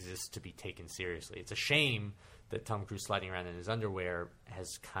that exists to be taken seriously. It's a shame that Tom Cruise sliding around in his underwear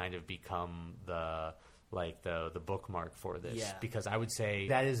has kind of become the like the bookmark for this. Yeah. Because I would say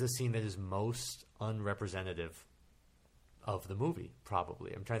that is the scene that is most unrepresentative of the movie,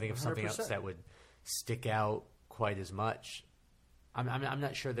 probably. I'm trying to think of something 100%. else that would stick out quite as much. I'm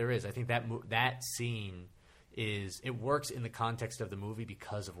not sure there is. I think that scene it works in the context of the movie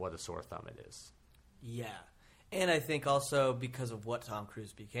because of what a sore thumb it is. Yeah. And I think also because of what Tom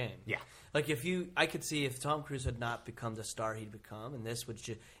Cruise became. Yeah. Like I could see if Tom Cruise had not become the star he'd become, and this would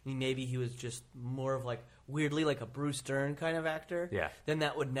maybe he was just more of like weirdly like a Bruce Dern kind of actor. Yeah. Then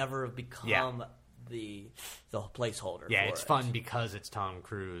that would never have become the placeholder. Yeah, for it's it. fun because it's Tom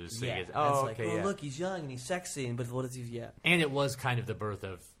Cruise. So Yeah. you get, It's like, look, he's young and he's sexy, but what is he? Yeah. And it was kind of the birth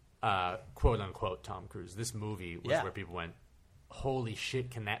of quote unquote Tom Cruise. This movie was where people went, holy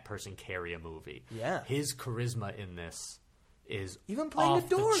shit, can that person carry a movie? Yeah. His charisma in this is even playing off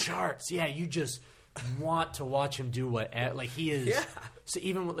the dork. charts. Yeah, you just want to watch him do what like he is. Yeah. So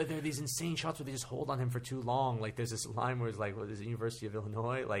even like, there are these insane shots where they just hold on him for too long. Like there's this line where it's like, what is it, University of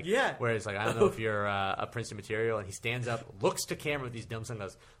Illinois? Like where it's like, I don't know if you're a Princeton material, and he stands up, looks to camera with these dumb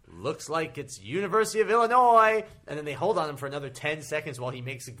sunglasses, looks like it's University of Illinois, and then they hold on him for another 10 seconds while he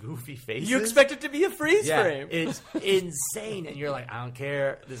makes a goofy face. You expect it to be a freeze frame. It's insane, and you're like, I don't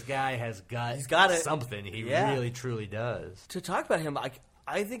care. This guy has He's got it. something. He really, truly does. To talk about him,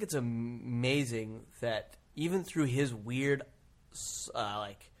 I think it's amazing that even through his weird,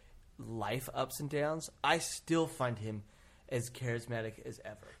 like, life ups and downs, I still find him as charismatic as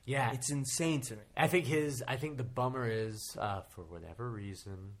ever. Yeah. It's insane to me. I think the bummer is, for whatever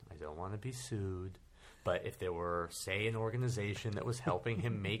reason, I don't want to be sued, but if there were, say, an organization that was helping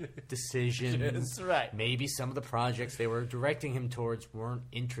him make decisions, That's right. maybe some of the projects they were directing him towards weren't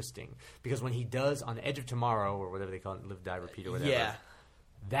interesting. Because when he does On the Edge of Tomorrow, or whatever they call it, Live, Die, Repeat, or whatever,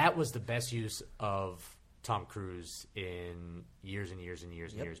 that was the best use of Tom Cruise in years and years and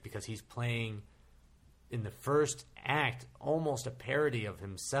years and years, because he's playing in the first act almost a parody of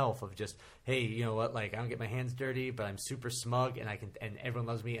himself, of just, hey, you know what, like, I don't get my hands dirty, but I'm super smug, and and everyone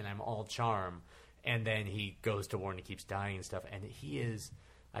loves me, and I'm all charm. And then he goes to war and he keeps dying and stuff, and he is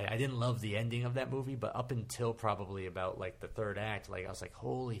I didn't love the ending of that movie, but up until probably about like the third act, like I was like,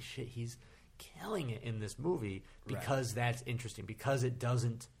 holy shit, he's killing it in this movie, because that's interesting, because it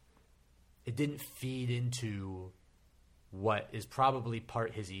didn't feed into what is probably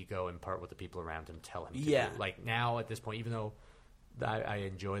part his ego and part what the people around him tell him to do. Like now at this point, even though I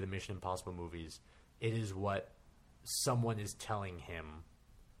enjoy the Mission Impossible movies, it is what someone is telling him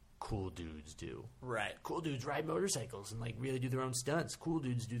cool dudes do. Right. Cool dudes ride motorcycles and like really do their own stunts. Cool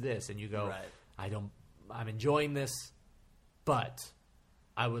dudes do this, and you go, I'm enjoying this, but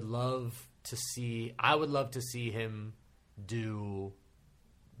I would love to see him do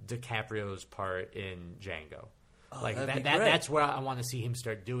DiCaprio's part in Django. Like that's where I want to see him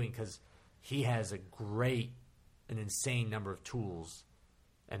start doing, because he has an insane number of tools,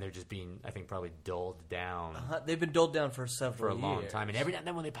 and they're just being, I think, probably dulled down. They've been dulled down for a long time, and every now and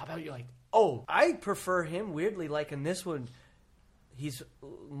then when they pop out, you're like, oh. I prefer him, weirdly, like in this one, he's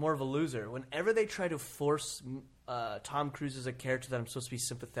more of a loser. Whenever they try to force Tom Cruise as a character that I'm supposed to be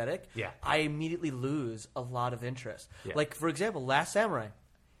sympathetic, I immediately lose a lot of interest. Yeah. Like, for example, Last Samurai.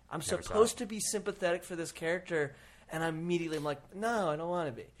 I'm supposed to be sympathetic for this character, and I'm like, no, I don't want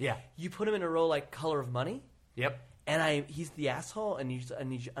to be. Yeah. You put him in a role like Color of Money. Yep. And he's the asshole, and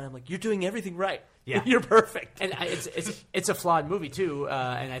I'm like, you're doing everything right. Yeah, you're perfect. And it's a flawed movie too,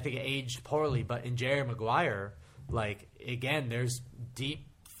 and I think it aged poorly. But in Jerry Maguire, like, again, there's deep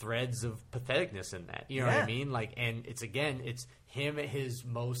threads of patheticness in that. You know what I mean? Like, and it's him at his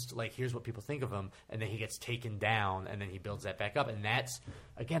most, like, here's what people think of him, and then he gets taken down, and then he builds that back up, and that's,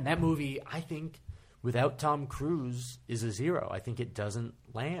 again, that movie, I think, without Tom Cruise is a zero. I think it doesn't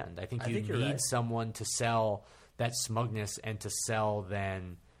land. I think you need someone to sell that smugness and to sell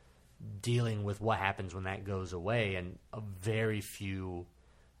then dealing with what happens when that goes away, and very few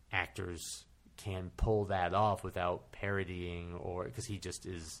actors can pull that off without parodying, or because he just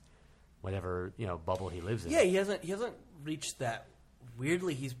is whatever, you know, bubble he lives in. Yeah, he hasn't reached that.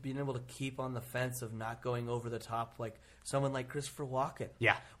 Weirdly, he's been able to keep on the fence of not going over the top like someone like Christopher Walken.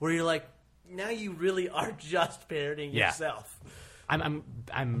 Yeah, where you're like, now you really are just parodying yourself.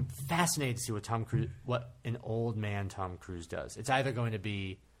 I'm fascinated to see what an old man Tom Cruise does. It's either going to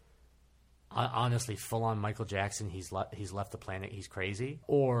be honestly full on Michael Jackson, he's left the planet, he's crazy,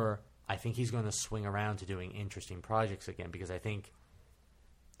 or I think he's going to swing around to doing interesting projects again, because I think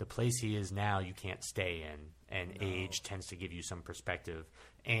the place he is now you can't stay in, and age tends to give you some perspective.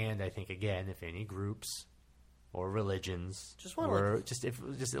 And I think, again, if any groups or religions Just one were just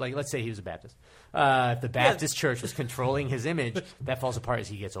like let's say he was a Baptist. If the Baptist church was controlling his image, that falls apart as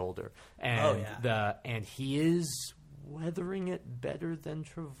he gets older. And and he is weathering it better than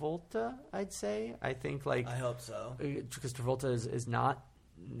Travolta, I'd say. I think I hope so. Because Travolta is not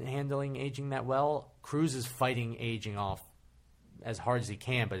handling aging that well. Cruise is fighting aging off as hard as he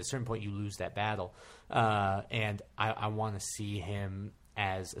can, but at a certain point you lose that battle. And I want to see him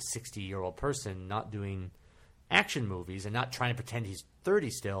as a 60-year-old person, not doing action movies and not trying to pretend he's 30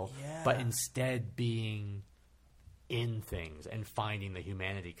 still, but instead being in things and finding the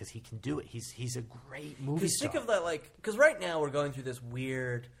humanity, because he can do it. He's a great movie star. Think of that, because right now we're going through this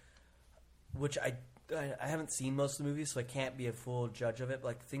weird, which I haven't seen most of the movies, so I can't be a full judge of it,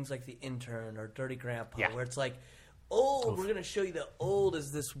 but things like The Intern or Dirty Grandpa, where it's like, we're going to show you that old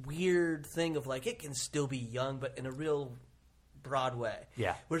is this weird thing of it can still be young, but in a real broad way.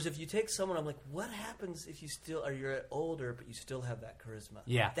 Yeah. Whereas if you take someone, I'm like, what happens if you're older but you still have that charisma?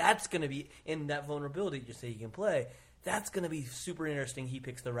 Yeah. That's going to be, in that vulnerability you say you can play, that's going to be super interesting. He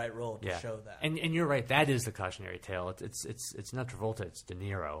picks the right role to show that. And you're right, that is the cautionary tale. It's not Travolta, it's De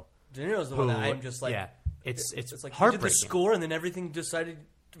Niro. De Niro's the one that I'm just like... Yeah. It's like heartbreaking. You did the score and then everything decided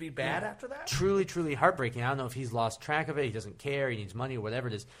to be bad after that? Truly, truly heartbreaking. I don't know if he's lost track of it. He doesn't care. He needs money or whatever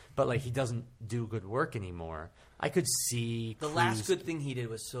it is. But he doesn't do good work anymore. I could see the last good thing he did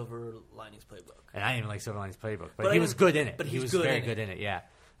was Silver Linings Playbook. And I didn't even like Silver Linings Playbook, but he was good in it. But he was very good in it. Yeah.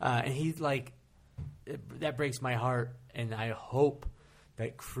 And he that breaks my heart. And I hope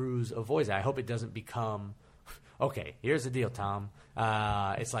that Cruise avoids it. I hope it doesn't become. Okay, here's the deal, Tom.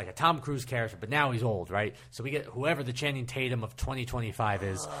 It's like a Tom Cruise character, but now he's old, right? So we get whoever the Channing Tatum of 2025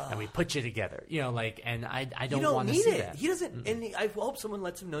 is, and we put you together. And I don't want to see that. He doesn't, and I hope someone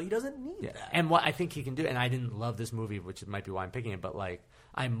lets him know he doesn't need that. And what I think he can do, and I didn't love this movie, which might be why I'm picking it, but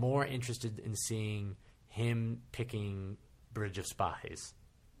I'm more interested in seeing him picking Bridge of Spies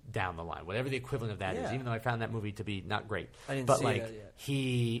down the line, whatever the equivalent of that is, even though I found that movie to be not great. I didn't see that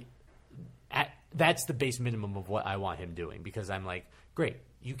yet. That's the base minimum of what I want him doing, because I'm like, great,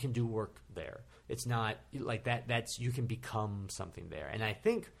 you can do work there. It's not like that. You can become something there. And I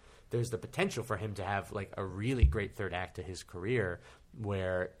think there's the potential for him to have a really great third act to his career,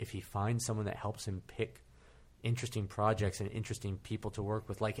 where if he finds someone that helps him pick interesting projects and interesting people to work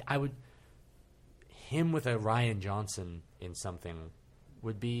with, him with a Ryan Johnson in something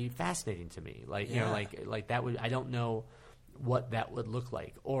would be fascinating to me. That would, I don't know what that would look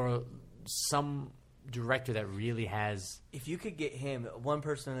like, or some director that really has. If you could get him, one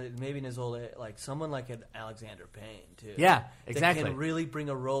person maybe in his old age, someone like an Alexander Payne too. Yeah, exactly. That can really bring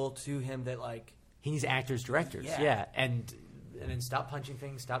a role to him that he needs actors, directors. Yeah. And then stop punching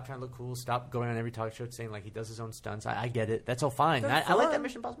things, stop trying to look cool, stop going on every talk show saying he does his own stunts. I get it. That's all fine. I like that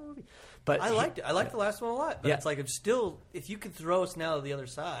Mission Impossible movie. But I liked it. I liked the last one a lot. But it's it's still, if you could throw us now to the other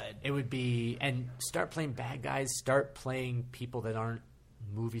side. It would be, and start playing bad guys, start playing people that aren't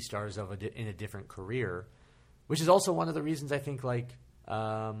movie stars in a different career, which is also one of the reasons I think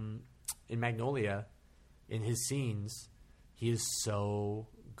in Magnolia, in his scenes, he is so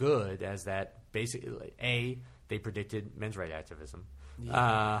good as that basically they predicted men's rights activism,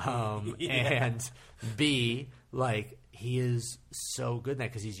 and B, he is so good in that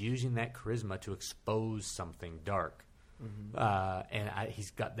because he's using that charisma to expose something dark, and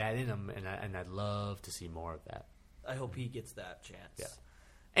he's got that in him, and I'd love to see more of that. I hope he gets that chance. Yeah.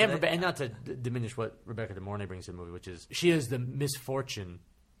 And not to diminish what Rebecca De Mornay brings to the movie, which is she has the misfortune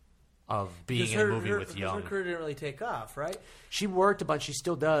of being in a movie with young. Her career didn't really take off, right? She worked a bunch. She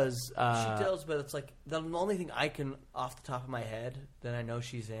still does. She does, but it's the only thing I can, off the top of my head, that I know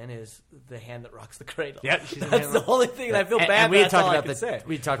she's in is The Hand That Rocks the Cradle. Yeah, she's that's the only thing, and I feel bad. And we had talked about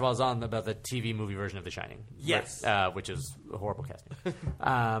we talked while I was on about the TV movie version of The Shining. Yes, which is a horrible casting.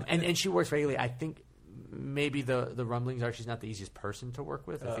 And she works regularly. I think. Maybe the rumblings are she's not the easiest person to work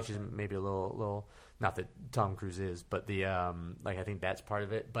with. I think she's maybe a little not that Tom Cruise is, but the I think that's part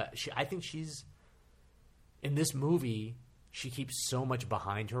of it. But I think she's in this movie. She keeps so much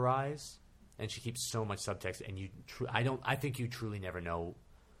behind her eyes, and she keeps so much subtext. And I think you truly never know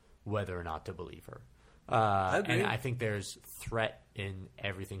whether or not to believe her. I agree. And I think there's threat in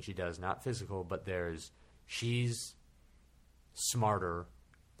everything she does, not physical, but she's smarter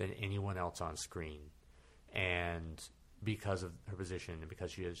than anyone else on screen. And because of her position, and because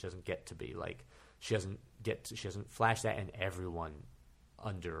she doesn't get to be she doesn't flash that, and everyone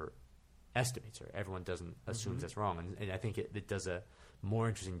underestimates her. Everyone doesn't assumes that's wrong, and I think it does a more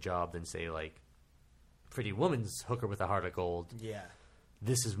interesting job than say Pretty Woman's hooker with a heart of gold. Yeah,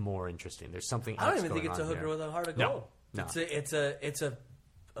 this is more interesting. There's something. I don't even think it's a hooker with a heart of gold. No, it's a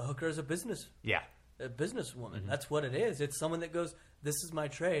hooker as a business. Yeah. a businesswoman. That's what it is. It's someone that goes, "This is my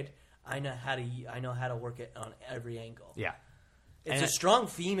trade. I know how to work it on every angle." Yeah, it's a strong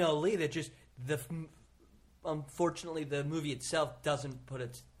female lead that just unfortunately the movie itself doesn't put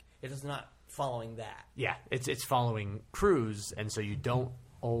it. It is not following that. Yeah, it's following Cruz, and so you don't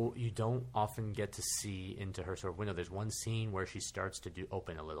often get to see into her sort of window. There's one scene where she starts to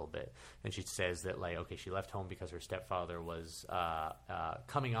open a little bit, and she says that, like, okay, she left home because her stepfather was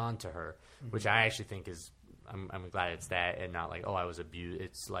coming on to her, which I actually think is, I'm glad it's that and not like, oh, I was abused.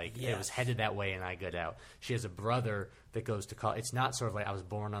 It's like, it was headed that way and I got out. She has a brother that goes to college. It's not sort of like I was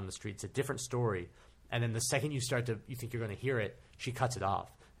born on the street. It's a different story. And then the second you think you're going to hear it, she cuts it off,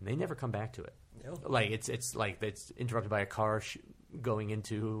 and they never come back to it. No. Like it's like it's interrupted by a car going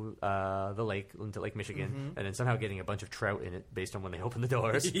into the lake, into Lake Michigan, and then somehow getting a bunch of trout in it based on when they open the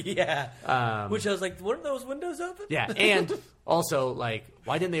doors. Which I was like, weren't those windows open? Yeah, and also, like,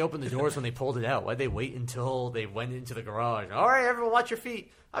 why didn't they open the doors when they pulled it out? Why did they wait until they went into the garage? All right, everyone, watch your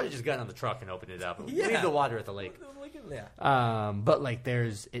feet. I would have just gotten on the truck and opened it up and leave the water at the lake. But like,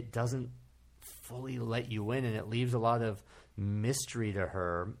 it doesn't fully let you in, and it leaves a lot of mystery to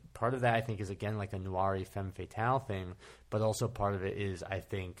her. Part of that, I think, is again like a noir-y femme fatale thing, but also part of it is, I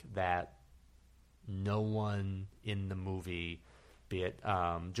think, that no one in the movie, be it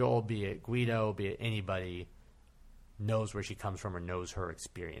Joel, be it Guido, be it anybody, knows where she comes from or knows her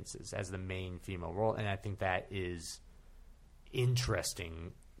experiences as the main female role, and I think that is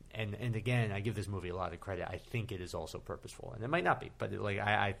interesting. And again, I give this movie a lot of credit. I think it is also purposeful, and it might not be, but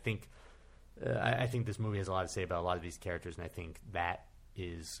I think this movie has a lot to say about a lot of these characters, and I think that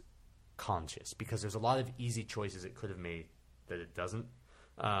is conscious because there's a lot of easy choices it could have made that it doesn't.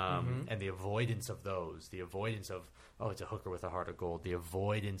 And the avoidance of those, the avoidance of, oh, it's a hooker with a heart of gold, the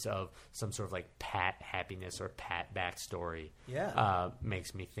avoidance of some sort of like pat happiness or pat backstory,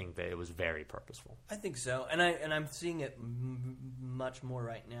 makes me think that it was very purposeful. I think so, and I'm seeing it much more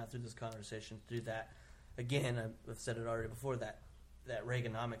right now through this conversation, through that. Again, I've said it already before, that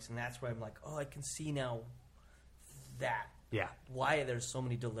Reaganomics, and that's where I'm like, oh, I can see now that. Yeah. Why there's so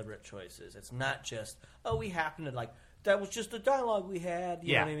many deliberate choices. It's not just, oh, we happen to like, that was just the dialogue we had.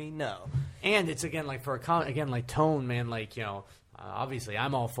 You know what I mean? No. And it's, again, like for like tone, man, like, you know, obviously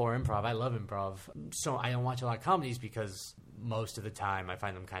I'm all for improv. I love improv. So I don't watch a lot of comedies because most of the time I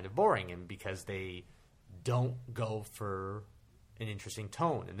find them kind of boring and because they don't go for an interesting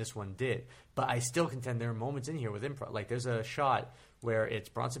tone, and this one did. But I still contend there are moments in here with improv. Like there's a shot where it's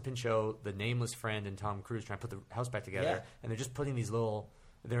Bronson Pinchot, the nameless friend, and Tom Cruise trying to put the house back together, and they're just putting these little...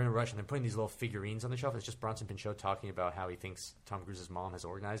 They're in a rush, and they're putting these little figurines on the shelf. It's just Bronson Pinchot talking about how he thinks Tom Cruise's mom has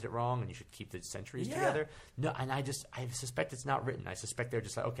organized it wrong, and you should keep the centuries together. No, and I suspect it's not written. I suspect they're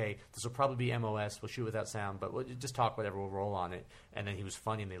just like, okay, this will probably be MOS. We'll shoot without sound, but we'll just talk whatever. We'll roll on it. And then he was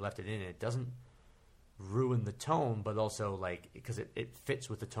funny, and they left it in, and it doesn't ruin the tone, but also like because it fits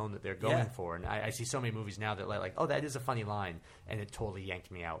with the tone that they're going for. And I see so many movies now that like, oh, that is a funny line, and it totally yanked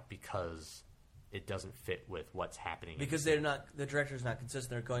me out because it doesn't fit with what's happening. Because they're not, the director's not consistent.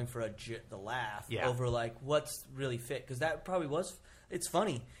 They're going for the laugh over like what's really fit. Because that probably was, it's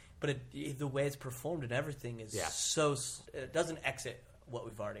funny, but the way it's performed and everything is so, it doesn't exit what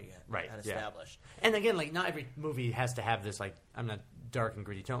we've already had established. And again, like not every movie has to have this like, I'm not dark and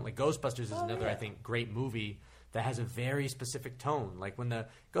gritty tone. Like Ghostbusters is another, I think, great movie that has a very specific tone. Like when the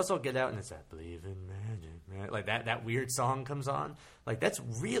ghosts all get out and it's that believe in magic, right? Like that weird song comes on. Like that's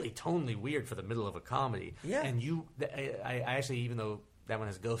really tonally weird for the middle of a comedy. Yeah. And I actually, even though that one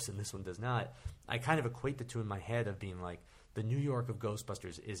has ghosts and this one does not, I kind of equate the two in my head of being like, the New York of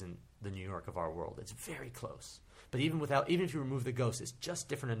Ghostbusters isn't the New York of our world. It's very close. But even if you remove the ghosts, it's just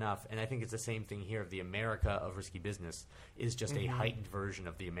different enough. And I think it's the same thing here of the America of Risky Business is just a heightened version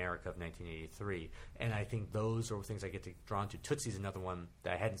of the America of 1983. And I think those are things I get drawn to. Tootsie's another one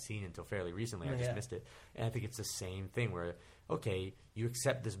that I hadn't seen until fairly recently. I just missed it. And I think it's the same thing where, okay, you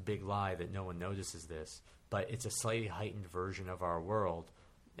accept this big lie that no one notices this, but it's a slightly heightened version of our world.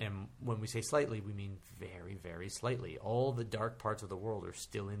 And when we say slightly, we mean very, very slightly. All the dark parts of the world are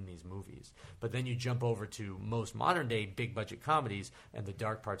still in these movies. But then you jump over to most modern-day big-budget comedies, and the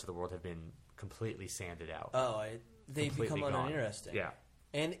dark parts of the world have been completely sanded out. Oh, they become uninteresting. Yeah.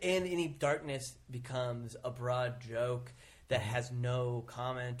 And any darkness becomes a broad joke that has no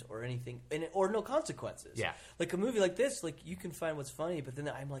comment or anything, or no consequences. Yeah. Like a movie like this, like you can find what's funny, but then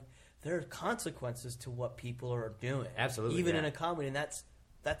I'm like, there are consequences to what people are doing. Absolutely. Even in a comedy, and that's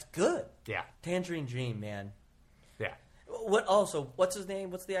good. Yeah. Tangerine Dream, man. Yeah. What's his name?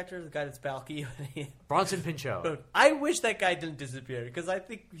 What's the actor? The guy that's Balky? Bronson Pinchot. I wish that guy didn't disappear because I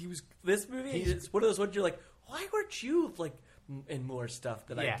think he was, this movie is one of those ones you're like, why weren't you like in more stuff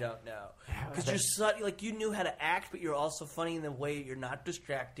that I Yeah. don't know. Because you knew how to act, but you're also funny in the way you're not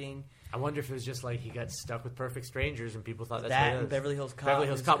distracting. I wonder if it was just like he got stuck with Perfect Strangers and people thought that's That what it and is. Beverly Hills Cop. Beverly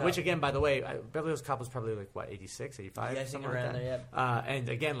Hills Cop, which again, by the way, Beverly Hills Cop was probably like, what, 86, 85? Yeah, I think something around like that. there, And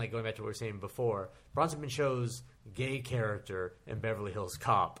again, like going back to what we were saying before, Bronson Pinchot's gay character in Beverly Hills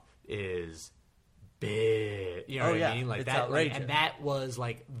Cop is big. You know what I mean? Like it's that, outrageous. and that was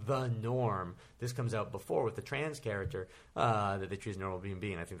like the norm. This comes out before with the trans character that they treat as normal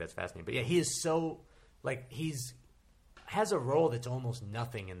being. I think that's fascinating. But yeah, he is so like has a role that's almost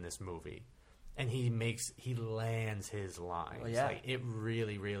nothing in this movie, and he lands his lines. Oh, yeah. Like it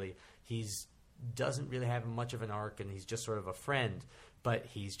really doesn't really have much of an arc, and he's just sort of a friend. But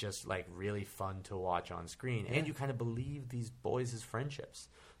he's just like really fun to watch on screen, and you kind of believe these boys' friendships.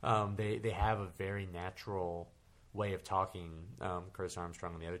 They have a very natural way of talking. Curtis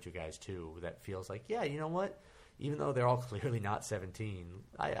Armstrong and the other two guys too. That feels like, yeah, you know what? Even though they're all clearly not 17,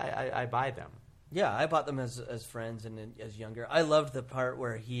 I buy them. Yeah, I bought them as friends and as younger. I loved the part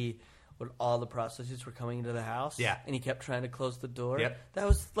where when all the prostitutes were coming into the house. Yeah. And he kept trying to close the door. Yep. That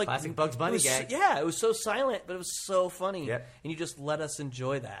was like Classic Bugs Bunny gag. Yeah, it was so silent, but it was so funny. Yep. And you just let us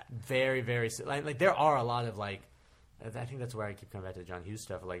enjoy that. Very, very like there are a lot of like. I think that's where I keep coming back to John Hughes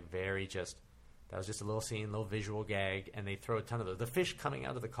stuff. Like very just. That was just a little scene, little visual gag, and they throw a ton of those. The fish coming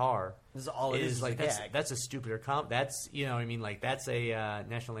out of the car. This is all it is. Like a gag. that's a stupider comp. That's like that's a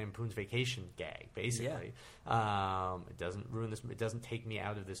National Lampoon's Vacation gag, basically. It doesn't ruin this. It doesn't take me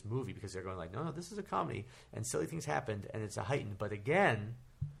out of this movie because they're going like, no, this is a comedy, and silly things happened, and it's a heightened. But again,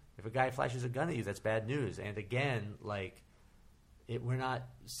 if a guy flashes a gun at you, that's bad news. And again, like, we're not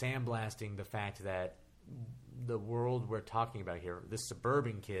sandblasting the fact that the world we're talking about here, this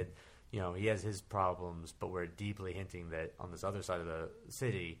suburban kid. He has his problems, but we're deeply hinting that on this other side of the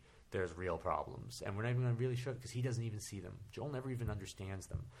city, there's real problems. And we're not even going to really show it because he doesn't even see them. Joel never even understands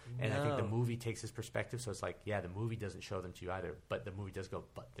them. And I think the movie takes his perspective, so it's like, yeah, the movie doesn't show them to you either, but the movie does go,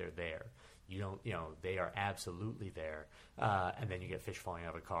 but they're there. They are absolutely there. And then you get fish falling out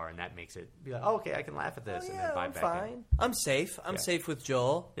of a car, and that makes it be like, oh, okay, I can laugh at this, and then I'm back fine. in. I'm safe. I'm safe with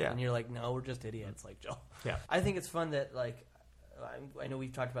Joel. Yeah. And you're like, no, we're just idiots like Joel. Yeah. I think it's fun that, like, I know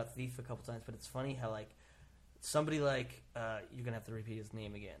we've talked about Thief a couple times, but it's funny how, like, somebody like, you're going to have to repeat his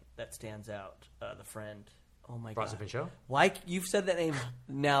name again, that stands out, the friend. Oh, my Bronson God. Pinchot? Why? You've said that name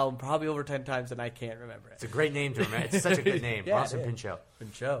now probably over 10 times, and I can't remember it. It's a great name to remember. It's such a good name. Yeah, Bronson Pinchot.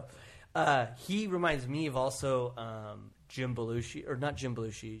 Pinchot. He reminds me of also Jim Belushi, or not Jim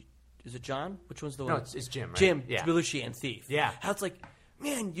Belushi. Is it John? Which one's the one? No, it's Jim, right? Jim Yeah. Belushi and Thief. Yeah. How it's like,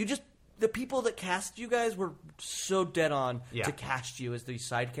 man, the people that cast you guys were so dead on Yeah. to cast you as these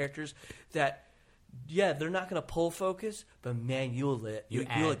side characters that, yeah, they're not going to pull focus, but man, you'll add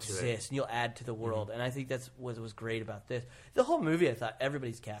to exist it. and you'll add to the world. And I think that's what was great about this. The whole movie, I thought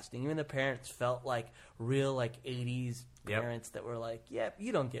everybody's casting, even the parents felt like real like 80s parents that were like, yeah,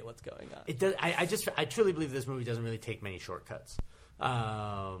 you don't get what's going on. It does. I truly believe this movie doesn't really take many shortcuts.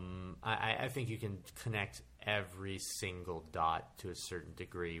 I think you can connect every single dot to a certain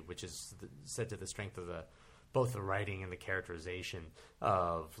degree, which is said to the strength of both the writing and the characterization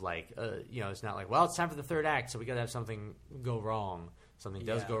of like, it's not like, well, it's time for the third act, so we got to have something go wrong. Something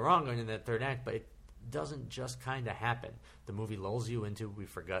does go wrong in that third act, but it doesn't just kind of happen. The movie lulls you into, we've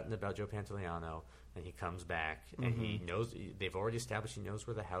forgotten about Joe Pantoliano, and he comes back, and he knows, they've already established he knows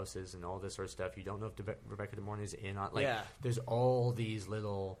where the house is and all this sort of stuff. You don't know if Rebecca De Mornay is in on, like, there's all these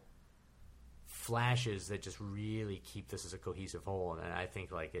little flashes that just really keep this as a cohesive whole, and I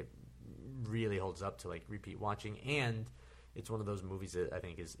think, like, it really holds up to, like, repeat watching, and it's one of those movies that I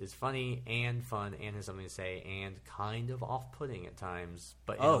think is funny and fun and has something to say and kind of off-putting at times,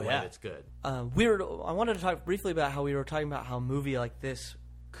 but in a way that's good. I wanted to talk briefly about how we were talking about how a movie like this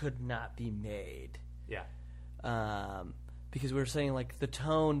could not be made. Yeah. Because we were saying, like, the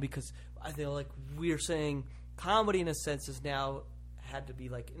tone, because I feel like we were saying comedy, in a sense, is now had to be,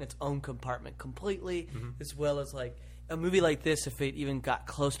 like, in its own compartment completely, as well as, like, a movie like this, if it even got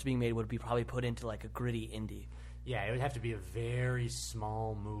close to being made, would be probably put into, like, a gritty indie. Yeah, it would have to be a very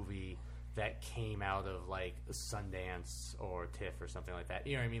small movie that came out of, like, Sundance or TIFF or something like that.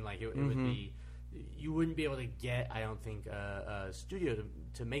 You know what I mean? Like, it would be... You wouldn't be able to get, I don't think, a studio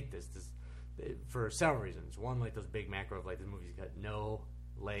to make this for several reasons. One, like, those big macro of, like, this movie's got no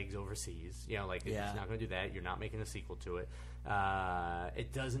legs overseas. You know, like, it's not going to do that. You're not making a sequel to it.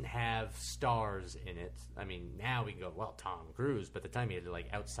 It doesn't have stars in it. I mean, now we can go, well, Tom Cruise, but at the time he had,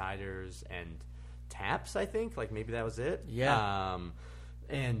 like, Outsiders and Taps, I think. Like, maybe that was it. Yeah.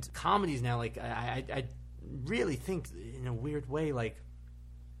 And comedies now, like, I really think, in a weird way, like,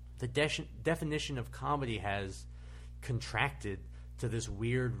 the definition of comedy has contracted to this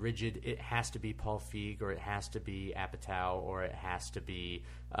weird, rigid, it has to be Paul Feig, or it has to be Apatow, or it has to be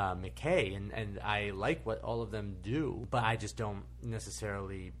McKay. And I like what all of them do, but I just don't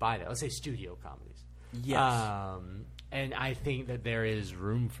necessarily buy that. Let's say studio comedies. Yes. And I think that there is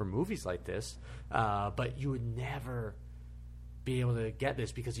room for movies like this, but you would never be able to get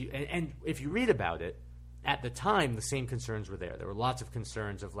this because and if you read about it, at the time, the same concerns were there. There were lots of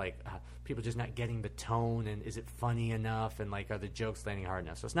concerns of, like, people just not getting the tone, and is it funny enough, and, like, are the jokes landing hard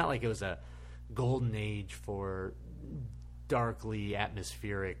enough? So it's not like it was a golden age for darkly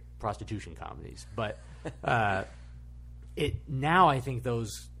atmospheric prostitution comedies. But now I think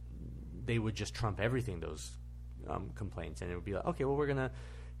they would just trump everything, those complaints. And it would be like, okay, well, we're going to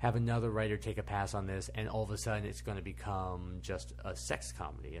have another writer take a pass on this, and all of a sudden it's going to become just a sex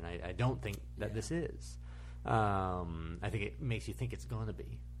comedy. And I don't think that this is. I think it makes you think it's going to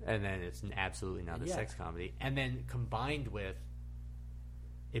be, and then it's absolutely not a sex comedy. And then combined with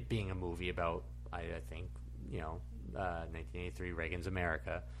it being a movie about, I think, 1983 Reagan's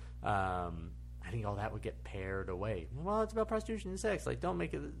America, I think all that would get pared away. Well, it's about prostitution and sex. Like, don't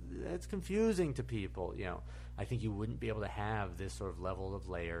make it. It's confusing to people. I think you wouldn't be able to have this sort of level of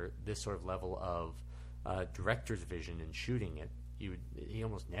layer, this sort of level of director's vision in shooting it. He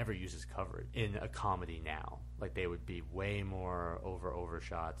almost never uses cover in a comedy now. Like, they would be way more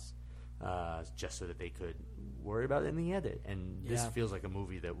overshots, just so that they could worry about it in the edit. And this feels like a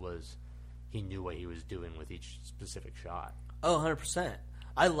movie that he knew what he was doing with each specific shot. Oh, 100%.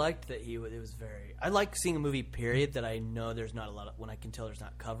 I liked that it was very. I like seeing a movie, period, that I know there's not a lot of, when I can tell there's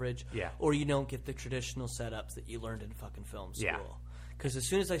not coverage. Yeah. Or you don't get the traditional setups that you learned in fucking film school. Yeah. Because as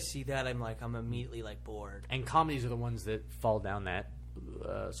soon as I see that, I'm immediately, like, bored. And comedies are the ones that fall down that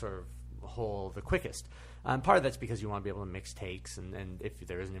sort of hole the quickest. Part of that's because you want to be able to mix takes, and if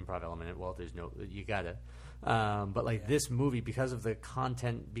there is an improv element, well, there's no, you gotta. But this movie, because of the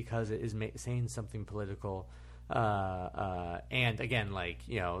content, because it is saying something political, and again,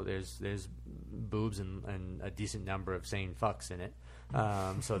 there's boobs and a decent number of saying fucks in it.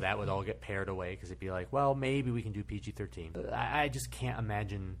 So that would all get pared away because it'd be like, well, maybe we can do PG-13. I just can't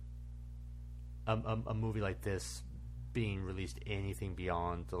imagine a movie like this being released anything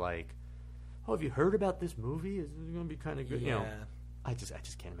beyond like, oh, have you heard about this movie? Is it going to be kind of good? Yeah. I just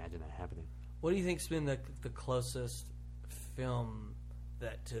can't imagine that happening. What do you think's been the closest film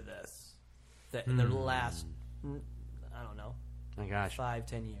to this that in the last, I don't know, my gosh,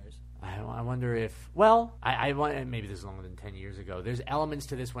 5-10 years? I wonder if, well, I want, maybe this is longer than 10 years ago. There's elements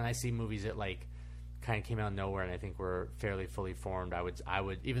to this when I see movies that like kind of came out of nowhere and I think were fairly fully formed. I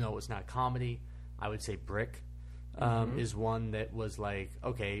would, even though it was not comedy, I would say Brick is one that was like,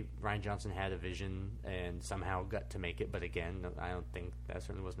 okay, Rian Johnson had a vision and somehow got to make it. But again, I don't think that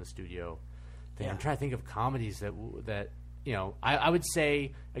certainly wasn't a studio thing. Yeah. I'm trying to think of comedies that I would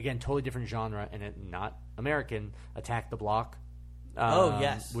say, again, totally different genre and not American. Attack the Block.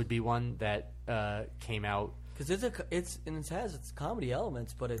 Yes, would be one that came out because it has its comedy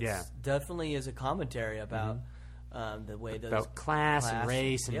elements, but it definitely is a commentary about the way those about class and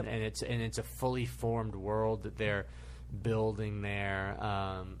race, and it's a fully formed world that they're building there.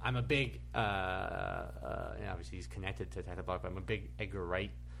 I'm a big, obviously he's connected to Attack the Block, but I'm a big Edgar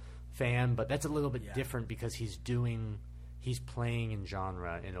Wright fan. But that's a little bit different because he's playing in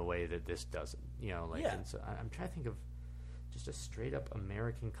genre in a way that this doesn't. And so I'm trying to think of just a straight up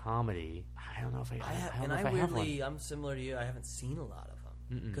American comedy. I don't know if I have one. I'm similar to you. I haven't seen a lot of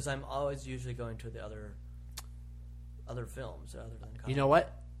them because I'm always usually going to the other films other than comedy. You know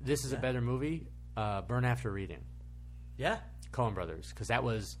what? This is a better movie. Burn After Reading. Yeah, Coen Brothers, because that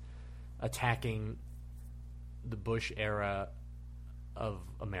was attacking the Bush era of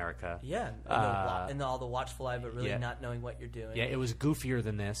America. Yeah, and all the watchful eye, but really not knowing what you're doing. Yeah, it was goofier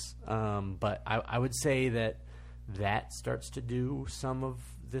than this, but I would say that starts to do some of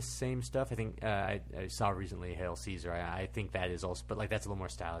this same stuff. I think I saw recently Hail Caesar. I think that is also, but like that's a little more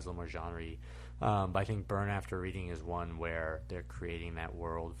stylized, a little more genre-y. But I think Burn After Reading is one where they're creating that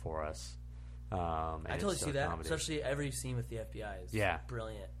world for us. I totally see that, especially every scene with the FBI is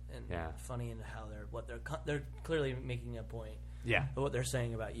brilliant and funny, and how they're clearly making a point. Yeah, of what they're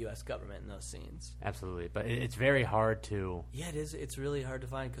saying about U.S. government in those scenes. Absolutely, but it's very hard to. Yeah, it is. It's really hard to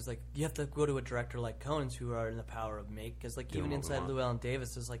find because like you have to go to a director like Coen's who are in the power of make. Because like even inside Llewellyn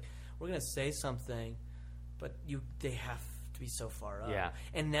Davis is like, we're gonna say something, but they have to be so far up. Yeah.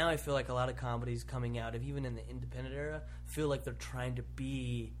 And now I feel like a lot of comedies coming out of even in the independent era feel like they're trying to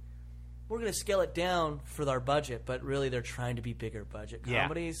be. We're going to scale it down for our budget, but really they're trying to be bigger budget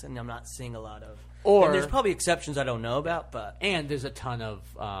comedies, and I'm not seeing a lot of. And there's probably exceptions I don't know about, but and there's a ton of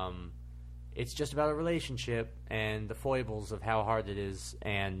it's just about a relationship and the foibles of how hard it is,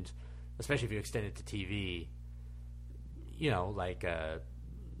 and especially if you extend it to TV,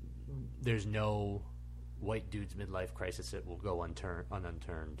 there's no white dude's midlife crisis that will go unturned.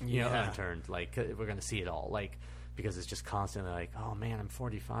 Unturned. Like, we're going to see it all. Like, because it's just constantly like, oh man, I'm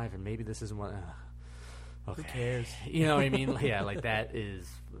 45 and maybe this isn't what. Okay. Who cares? You know what I mean? Yeah, like that is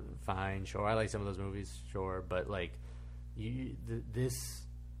fine. Sure, I like some of those movies. Sure, but like, this.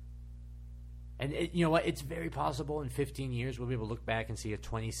 And you know what? It's very possible in 15 years we'll be able to look back and see a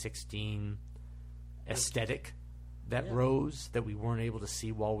 2016 aesthetic that rose that we weren't able to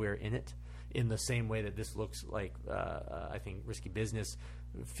see while we were in it. In the same way that this looks like, I think Risky Business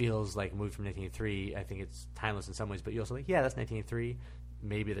feels like a movie from 1983. I think it's timeless in some ways, but you're also like, yeah, that's 1983.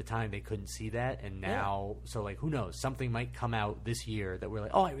 Maybe at the time they couldn't see that, and now, so like, who knows? Something might come out this year that we're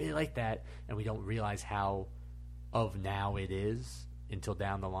like, oh, I really like that, and we don't realize how of now it is until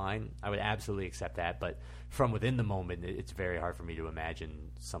down the line. I would absolutely accept that, but from within the moment, it's very hard for me to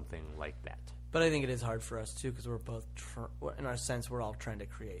imagine something like that. But I think it is hard for us, too, because we're both, in our sense, we're all trying to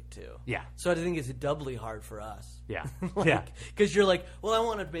create, too. Yeah. So I think it's doubly hard for us. Yeah. Because you're like, well, I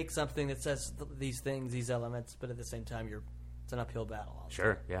want to make something that says these things, these elements, but at the same time, it's an uphill battle.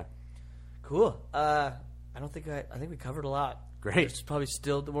 Sure, yeah. Cool. I think we covered a lot. Great. There's probably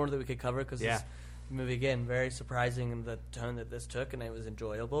still more that we could cover, because this movie, again, very surprising in the tone that this took, and it was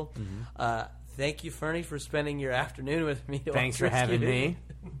enjoyable. Mm-hmm. Thank you, Fernie, for spending your afternoon with me. Thanks for having me.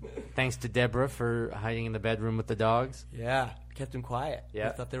 Thanks to Deborah for hiding in the bedroom with the dogs. Yeah, kept them quiet. Yeah.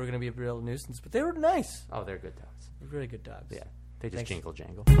 I thought they were going to be a real nuisance, but they were nice. Oh, they're good dogs. They're really good dogs. Yeah, they just jingle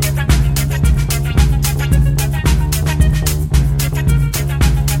jangle.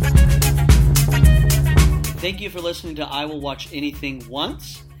 Thank you for listening to I Will Watch Anything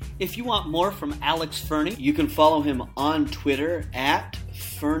Once. If you want more from Alex Fernie, you can follow him on Twitter at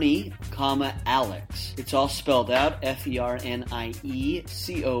Fernie, Alex. It's all spelled out,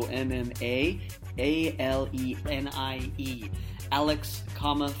 FernieCommaAlenie, Alex,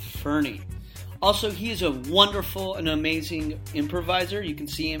 Fernie. Also, he is a wonderful and amazing improviser. You can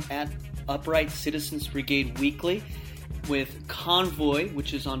see him at Upright Citizens Brigade Weekly with Convoy,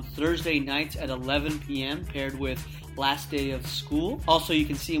 which is on Thursday nights at 11 p.m., paired with Last Day of School. Also, you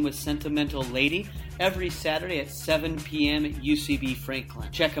can see him with Sentimental Lady every Saturday at 7 p.m. at UCB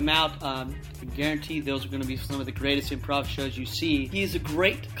Franklin. Check him out. I can guarantee those are going to be some of the greatest improv shows you see. He is a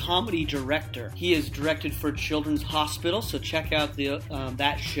great comedy director. He is directed for Children's Hospital, so check out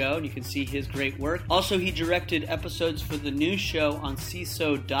that show, and you can see his great work. Also, he directed episodes for the new show on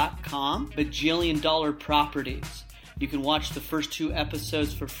CISO.com, Bajillion Dollar Properties. You can watch the first 2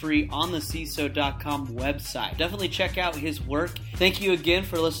 episodes for free on the CISO.com website. Definitely check out his work. Thank you again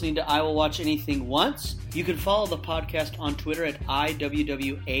for listening to I Will Watch Anything Once. You can follow the podcast on Twitter at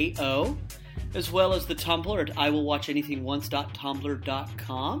IWWAO, as well as the Tumblr at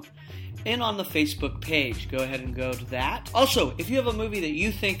IWillWatchAnythingOnce.tumblr.com, and on the Facebook page. Go ahead and go to that. Also, if you have a movie that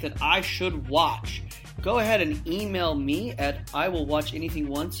you think that I should watch, go ahead and email me at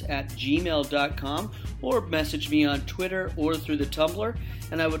IWillWatchAnythingOnce@gmail.com, or message me on Twitter or through the Tumblr,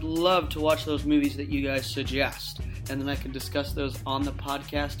 and I would love to watch those movies that you guys suggest, and then I can discuss those on the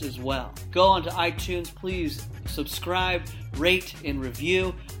podcast as well. Go on to iTunes, please subscribe, rate, and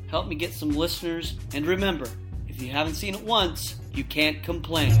review. Help me get some listeners, and remember, if you haven't seen it once, you can't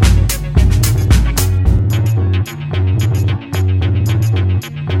complain.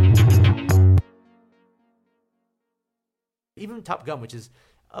 Even Top Gun, which is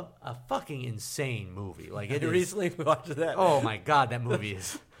a fucking insane movie. Like, it is. Recently watched that. Oh my god, that movie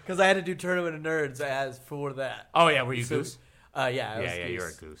is. Because I had to do Tournament of Nerds as for that. Oh yeah, were you Goose? Yeah, I was Yeah, Goose. you're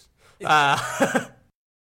a Goose.